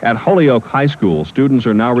 At Holyoke High School, students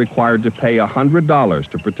are now required to pay $100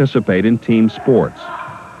 to participate in team sports.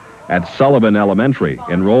 At Sullivan Elementary,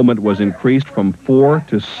 enrollment was increased from 400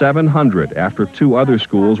 to 700 after 2 other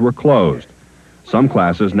schools were closed. Some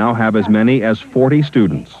classes now have as many as 40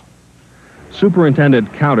 students.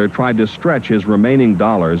 Superintendent Counter tried to stretch his remaining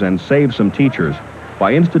dollars and save some teachers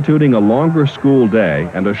by instituting a longer school day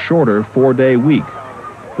and a shorter 4-day week.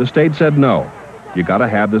 The state said no. You gotta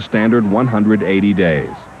have the standard 180 days.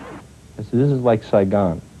 I said, this is like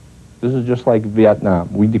Saigon. This is just like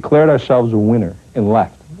Vietnam. We declared ourselves a winner and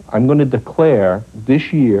left. I'm going to declare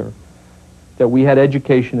this year that we had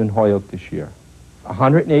education in Holyoke this year.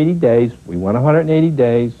 180 days. We went 180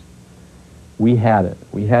 days. We had it.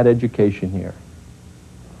 We had education here.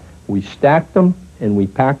 We stacked them and we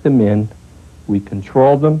packed them in. We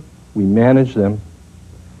controlled them. We managed them.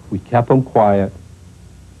 We kept them quiet.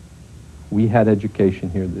 We had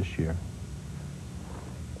education here this year.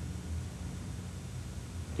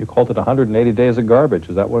 You called it 180 days of garbage.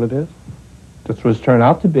 Is that what it is? That's what it's turned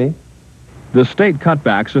out to be. The state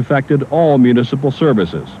cutbacks affected all municipal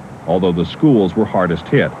services, although the schools were hardest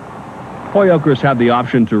hit. Hoyoakers had the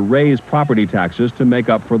option to raise property taxes to make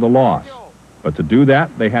up for the loss. But to do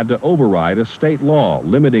that, they had to override a state law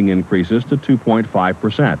limiting increases to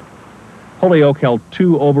 2.5%. Holyoke held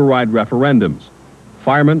 2 override referendums.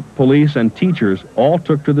 Firemen, police, and teachers all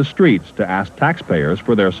took to the streets to ask taxpayers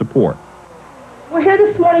for their support. We're here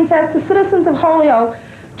this morning to ask the citizens of Holyoke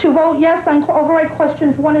to vote yes on override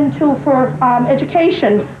questions 1 and 2 for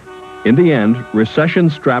education. In the end,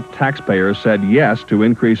 recession-strapped taxpayers said yes to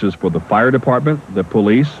increases for the fire department, the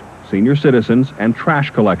police, senior citizens, and trash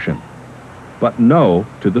collection, but no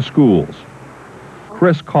to the schools.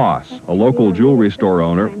 Chris Koss, a local jewelry store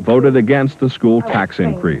owner, voted against the school tax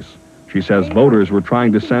increase. She says voters were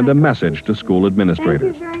trying to send a message to school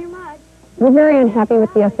administrators. We're very unhappy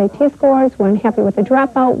with the SAT scores. We're unhappy with the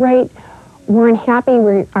dropout rate. We're unhappy.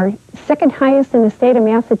 We are second highest in the state of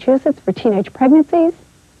Massachusetts for teenage pregnancies.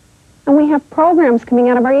 And we have programs coming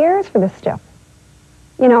out of our ears for this stuff.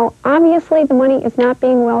 You know, obviously the money is not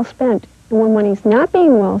being well spent. And when money's not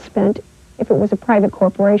being well spent, if it was a private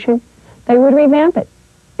corporation, they would revamp it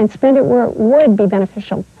and spend it where it would be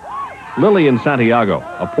beneficial. Lillian Santiago,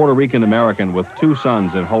 a Puerto Rican American with 2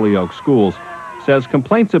 sons in Holyoke schools, says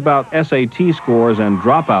complaints about SAT scores and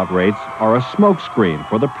dropout rates are a smokescreen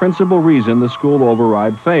for the principal reason the school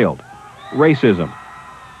override failed: racism.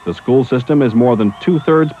 The school system is more than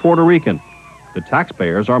 2/3 Puerto Rican. The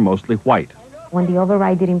taxpayers are mostly white. When the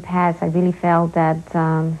override didn't pass, I really felt that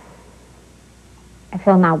I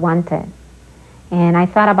felt not wanted. And I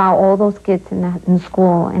thought about all those kids in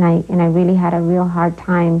school, and I really had a real hard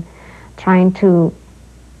time trying to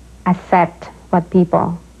accept what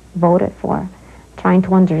people voted for, trying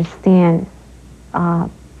to understand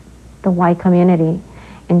the white community,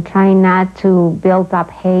 and trying not to build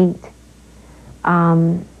up hate,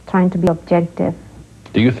 trying to be objective.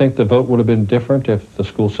 Do you think the vote would have been different if the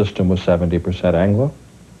school system was 70% Anglo?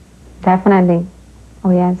 Definitely.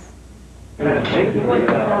 Oh, yes.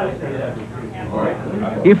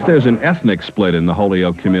 If there's an ethnic split in the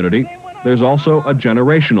Holyoke community, there's also a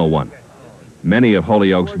generational one. Many of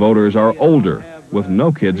Holyoke's voters are older, with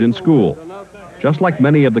no kids in school, just like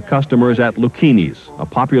many of the customers at Lucchini's, a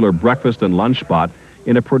popular breakfast and lunch spot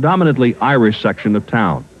in a predominantly Irish section of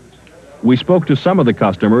town. We spoke to some of the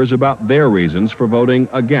customers about their reasons for voting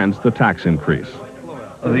against the tax increase.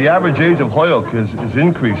 The average age of Holyoke is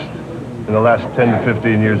increased in the last 10 to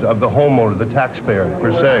 15 years of the homeowner, the taxpayer,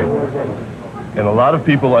 per se. And a lot of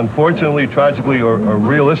people, unfortunately, tragically, or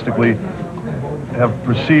realistically, have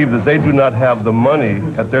perceived that they do not have the money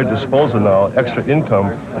at their disposal now, extra income,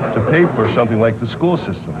 to pay for something like the school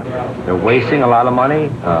system. They're wasting a lot of money,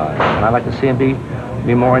 and I'd like to see them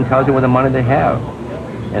be more intelligent with the money they have.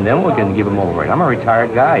 And then we can give them override. I'm a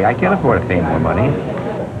retired guy. I can't afford to pay more money.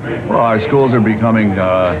 Well, our schools are becoming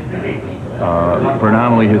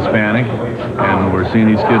predominantly Hispanic, and we're seeing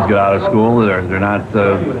these kids get out of school. They're not,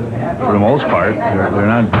 for the most part,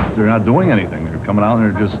 they're not doing anything. They're coming out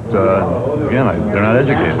and they're just, again, they're not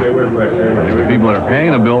educated. The people that are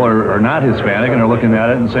paying the bill are not Hispanic, and they're looking at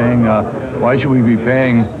it and saying, why should we be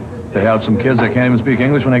paying to have some kids that can't even speak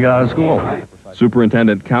English when they get out of school?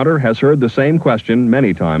 Superintendent Counter has heard the same question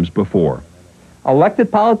many times before. Elected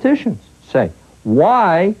politicians say,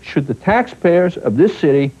 why should the taxpayers of this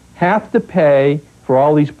city have to pay for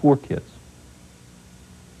all these poor kids?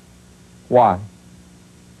 Why?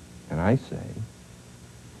 And I say,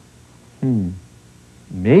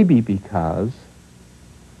 maybe because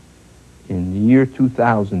in the year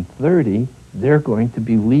 2030, they're going to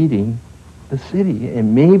be leading the city,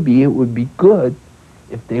 and maybe it would be good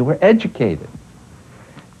if they were educated.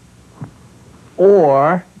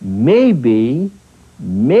 Or maybe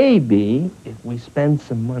if we spend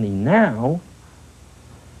some money now,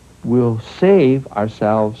 we'll save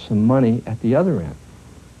ourselves some money at the other end.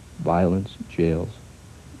 Violence, jails,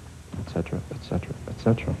 etc., etc.,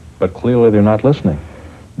 etc. But clearly they're not listening.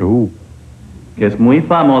 No. Que es muy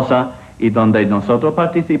famosa y donde nosotros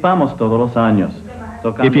participamos todos los años.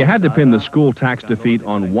 If you had to pin the school tax defeat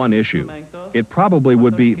on one issue, it probably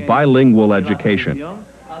would be bilingual education.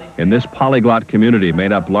 In this polyglot community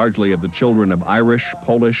made up largely of the children of Irish,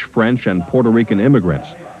 Polish, French, and Puerto Rican immigrants,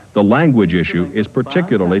 the language issue is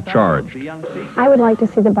particularly charged. I would like to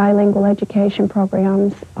see the bilingual education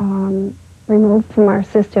programs removed from our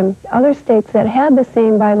system. Other states that had the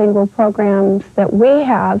same bilingual programs that we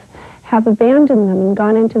have abandoned them and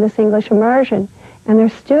gone into this English immersion, and their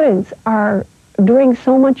students are doing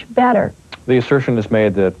so much better. The assertion is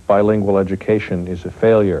made that bilingual education is a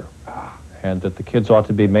failure. and that the kids ought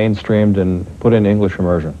to be mainstreamed and put in English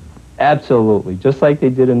immersion. Absolutely, just like they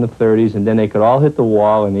did in the 30s, and then they could all hit the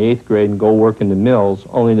wall in the 8th grade and go work in the mills,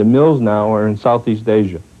 only the mills now are in Southeast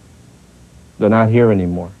Asia. They're not here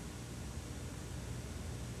anymore.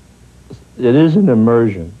 It is an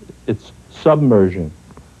immersion. It's submersion.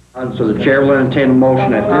 So the chair will entertain a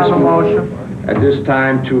motion at this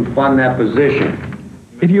time to fund that position.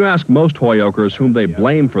 If you ask most Hoyokers whom they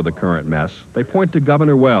blame for the current mess, they point to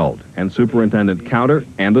Governor Weld and Superintendent Counter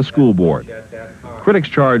and the school board. Critics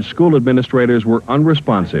charge school administrators were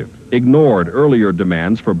unresponsive, ignored earlier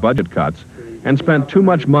demands for budget cuts, and spent too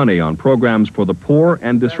much money on programs for the poor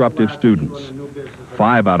and disruptive students.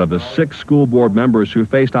 5 out of the 6 school board members who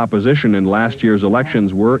faced opposition in last year's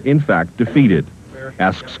elections were, in fact, defeated.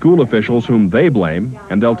 Ask school officials whom they blame,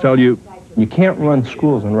 and they'll tell you, you can't run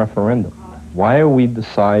schools on referendum. Why are we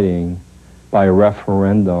deciding by a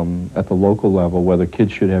referendum at the local level whether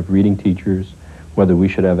kids should have reading teachers, whether we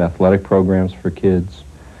should have athletic programs for kids,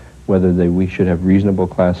 whether we should have reasonable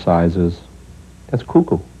class sizes? That's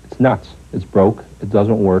cuckoo. It's nuts. It's broke. It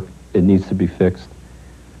doesn't work. It needs to be fixed.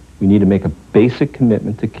 We need to make a basic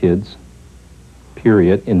commitment to kids,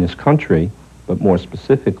 period, in this country, but more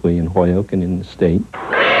specifically in Holyoke and in the state.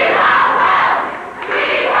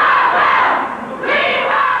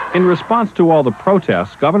 In response to all the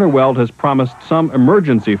protests, Governor Weld has promised some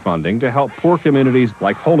emergency funding to help poor communities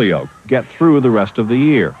like Holyoke get through the rest of the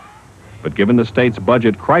year. But given the state's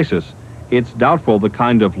budget crisis, it's doubtful the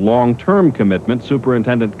kind of long-term commitment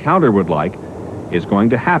Superintendent Counter would like is going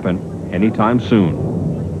to happen anytime soon.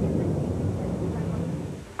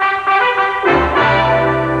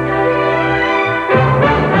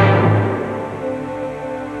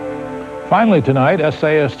 Finally tonight,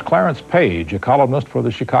 essayist Clarence Page, a columnist for the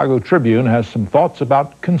Chicago Tribune, has some thoughts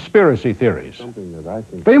about conspiracy theories.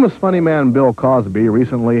 Famous funny man Bill Cosby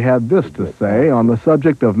recently had this to say on the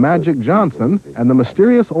subject of Magic Johnson and the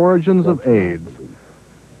mysterious origins of AIDS.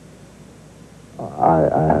 I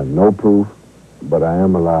have no proof, but I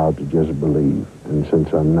am allowed to just believe. And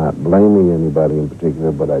since I'm not blaming anybody in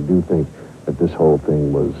particular, but I do think that this whole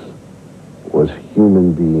thing was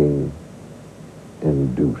human being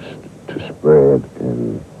induced to spread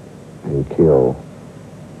and kill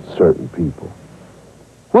certain people.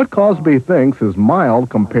 What Cosby thinks is mild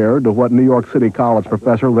compared to what New York City College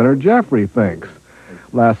professor Leonard Jeffrey thinks.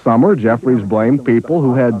 Last summer, Jeffries blamed people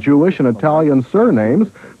who had Jewish and Italian surnames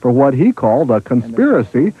for what he called a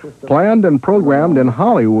conspiracy planned and programmed in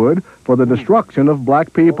Hollywood for the destruction of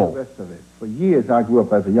black people. For years, I grew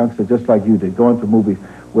up as a youngster just like you did, going to movies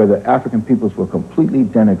where the African peoples were completely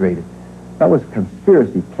denigrated. That was a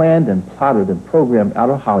conspiracy planned and plotted and programmed out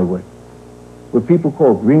of Hollywood, with people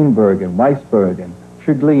called Greenberg and Weisberg and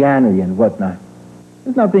Trigliani and whatnot.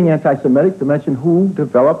 It's not being anti-Semitic to mention who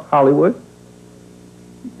developed Hollywood.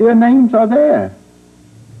 Their names are there.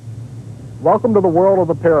 Welcome to the world of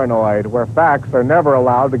the paranoid, where facts are never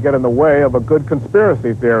allowed to get in the way of a good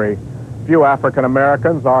conspiracy theory. Few African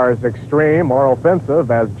Americans are as extreme or offensive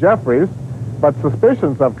as Jeffries, but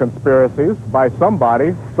suspicions of conspiracies by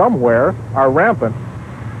somebody, somewhere, are rampant.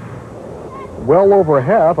 Well over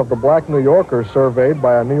half of the black New Yorkers surveyed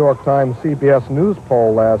by a New York Times CBS News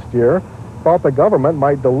poll last year thought the government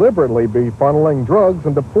might deliberately be funneling drugs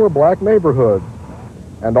into poor black neighborhoods.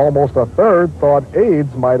 And almost a third thought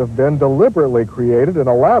AIDS might have been deliberately created in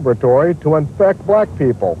a laboratory to infect black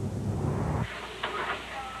people.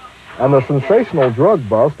 And the sensational drug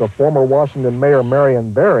bust of former Washington Mayor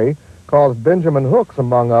Marion Barry caused Benjamin Hooks,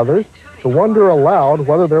 among others, to wonder aloud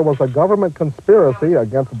whether there was a government conspiracy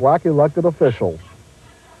against black elected officials.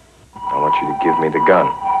 I want you to give me the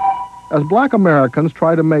gun. As black Americans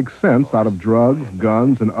try to make sense out of drugs,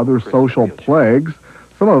 guns, and other social plagues,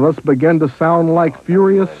 some of us begin to sound like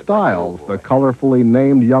Furious Styles, the colorfully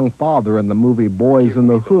named young father in the movie Boys in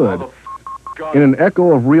the Hood. In an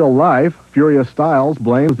echo of real life, Furious Styles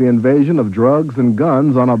blames the invasion of drugs and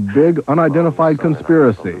guns on a big, unidentified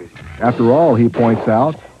conspiracy. After all, he points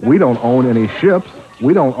out, we don't own any ships,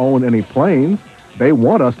 we don't own any planes. They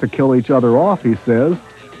want us to kill each other off, he says.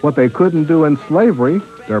 What they couldn't do in slavery,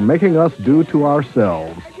 they're making us do to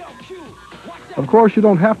ourselves. Of course, you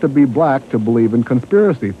don't have to be black to believe in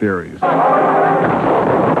conspiracy theories.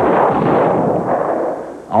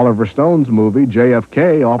 Oliver Stone's movie,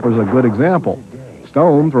 JFK, offers a good example.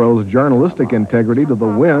 Stone throws journalistic integrity to the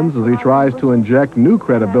winds as he tries to inject new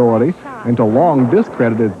credibility into long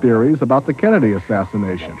discredited theories about the Kennedy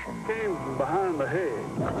assassination.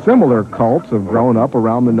 Similar cults have grown up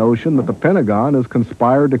around the notion that the Pentagon has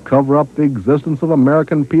conspired to cover up the existence of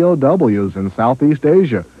American POWs in Southeast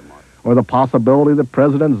Asia, or the possibility that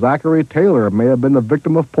President Zachary Taylor may have been the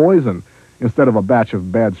victim of poison instead of a batch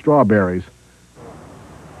of bad strawberries.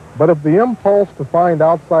 But if the impulse to find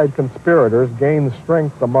outside conspirators gains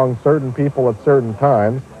strength among certain people at certain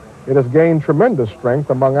times, it has gained tremendous strength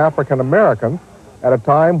among African Americans at a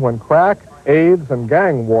time when crack, AIDS, and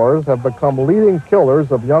gang wars have become leading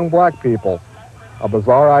killers of young black people. A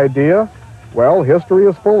bizarre idea? Well, history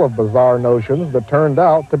is full of bizarre notions that turned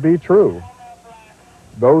out to be true.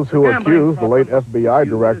 Those who accused the late FBI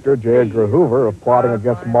director, J. Edgar Hoover, of plotting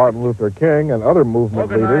against Martin Luther King and other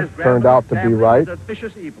movement leaders turned out to be right.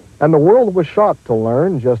 And the world was shocked to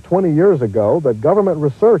learn just 20 years ago that government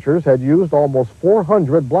researchers had used almost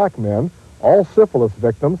 400 black men, all syphilis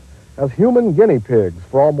victims, as human guinea pigs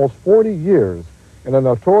for almost 40 years in a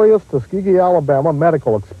notorious Tuskegee, Alabama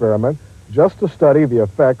medical experiment just to study the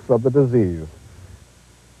effects of the disease.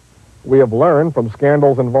 We have learned from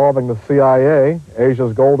scandals involving the CIA,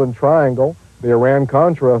 Asia's Golden Triangle, the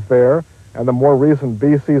Iran-Contra affair, and the more recent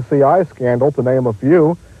BCCI scandal, to name a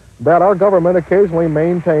few, that our government occasionally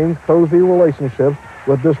maintains cozy relationships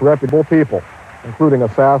with disreputable people, including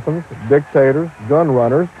assassins, dictators, gun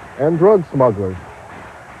runners, and drug smugglers.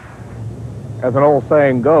 As an old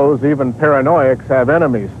saying goes, even paranoiacs have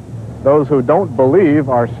enemies. Those who don't believe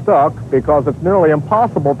are stuck because it's nearly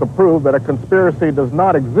impossible to prove that a conspiracy does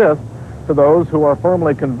not exist to those who are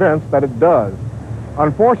firmly convinced that it does.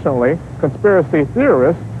 Unfortunately, conspiracy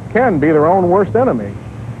theorists can be their own worst enemy.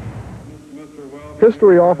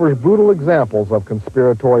 History offers brutal examples of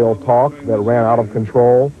conspiratorial talk that ran out of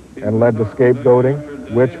control and led to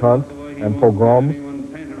scapegoating, witch hunts, and pogroms.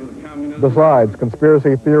 Besides,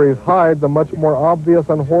 conspiracy theories hide the much more obvious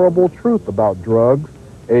and horrible truth about drugs,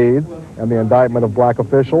 AIDS, and the indictment of black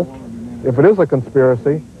officials. If it is a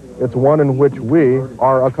conspiracy, it's one in which we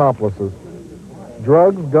are accomplices.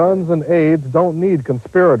 Drugs, guns, and AIDS don't need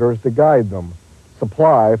conspirators to guide them.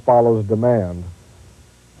 Supply follows demand.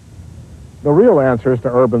 The real answers to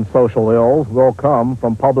urban social ills will come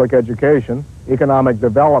from public education, economic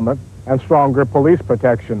development, and stronger police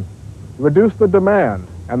protection. Reduce the demand,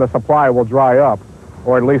 and the supply will dry up,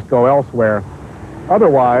 or at least go elsewhere.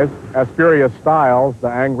 Otherwise, as Furious Styles, the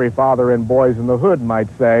angry father in Boys in the Hood, might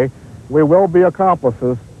say, we will be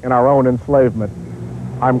accomplices in our own enslavement.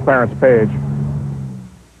 I'm Clarence Page.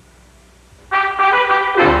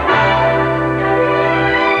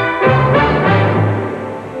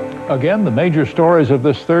 Again, the major stories of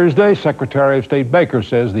this Thursday. Secretary of State Baker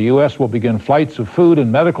says the U.S. will begin flights of food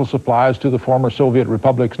and medical supplies to the former Soviet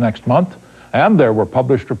republics next month. And there were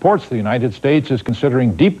published reports the United States is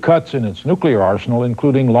considering deep cuts in its nuclear arsenal,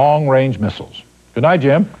 including long-range missiles. Good night,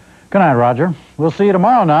 Jim. Good night, Roger. We'll see you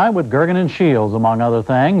tomorrow night with Gergen and Shields, among other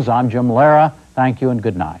things. I'm Jim Lehrer. Thank you and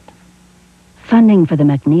good night. Funding for the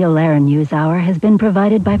MacNeil Lehrer News Hour has been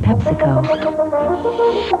provided by PepsiCo.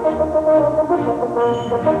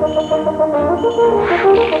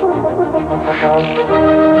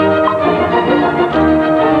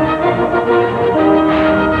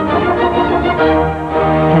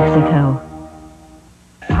 PepsiCo.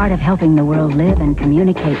 Part of helping the world live and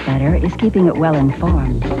communicate better is keeping it well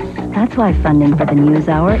informed. That's why funding for the News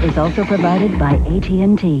Hour is also provided by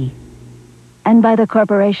AT&T and by the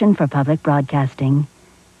Corporation for Public Broadcasting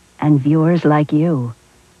and viewers like you.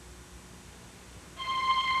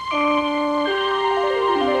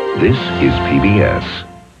 This is PBS.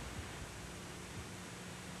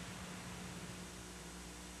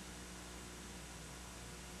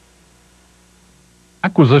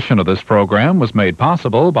 Acquisition of this program was made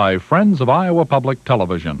possible by Friends of Iowa Public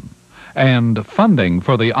Television. And funding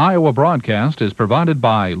for the Iowa broadcast is provided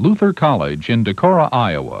by Luther College in Decorah,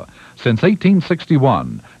 Iowa, since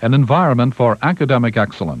 1861, an environment for academic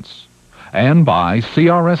excellence. And by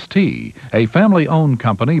CRST, a family-owned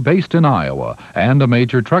company based in Iowa and a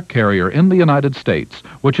major truck carrier in the United States,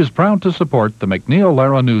 which is proud to support the MacNeil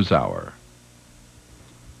Lehrer News Hour.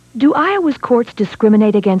 Do Iowa's courts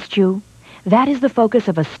discriminate against you? That is the focus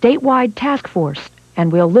of a statewide task force,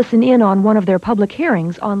 and we'll listen in on one of their public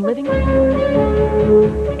hearings on living...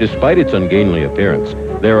 Despite its ungainly appearance,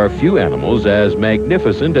 there are few animals as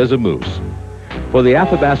magnificent as a moose. For the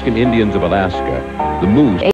Athabascan Indians of Alaska, the moose